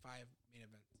did 5 main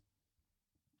events.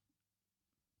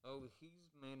 Oh, he's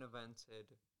main evented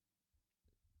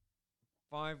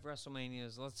 5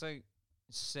 WrestleManias. Let's say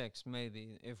 6,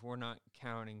 maybe, if we're not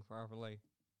counting properly.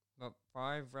 But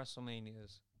 5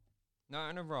 WrestleManias. Not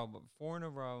in a row, but 4 in a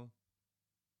row.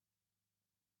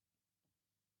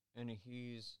 And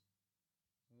he's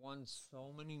won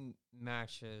so many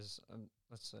matches.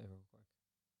 Let's say real quick.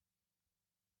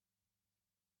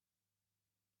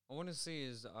 I want to see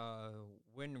his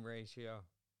win ratio.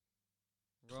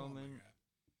 Oh my Roman God.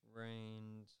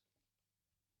 Reigns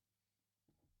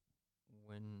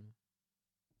win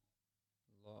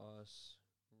loss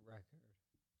record.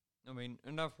 I mean,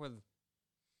 enough with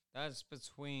that's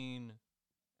between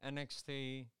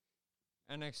NXT,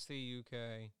 NXT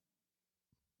UK,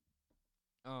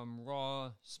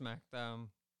 Raw, SmackDown,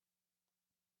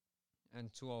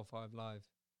 and 205 Live.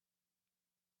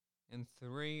 And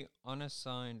 3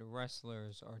 unassigned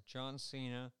wrestlers are John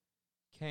Cena,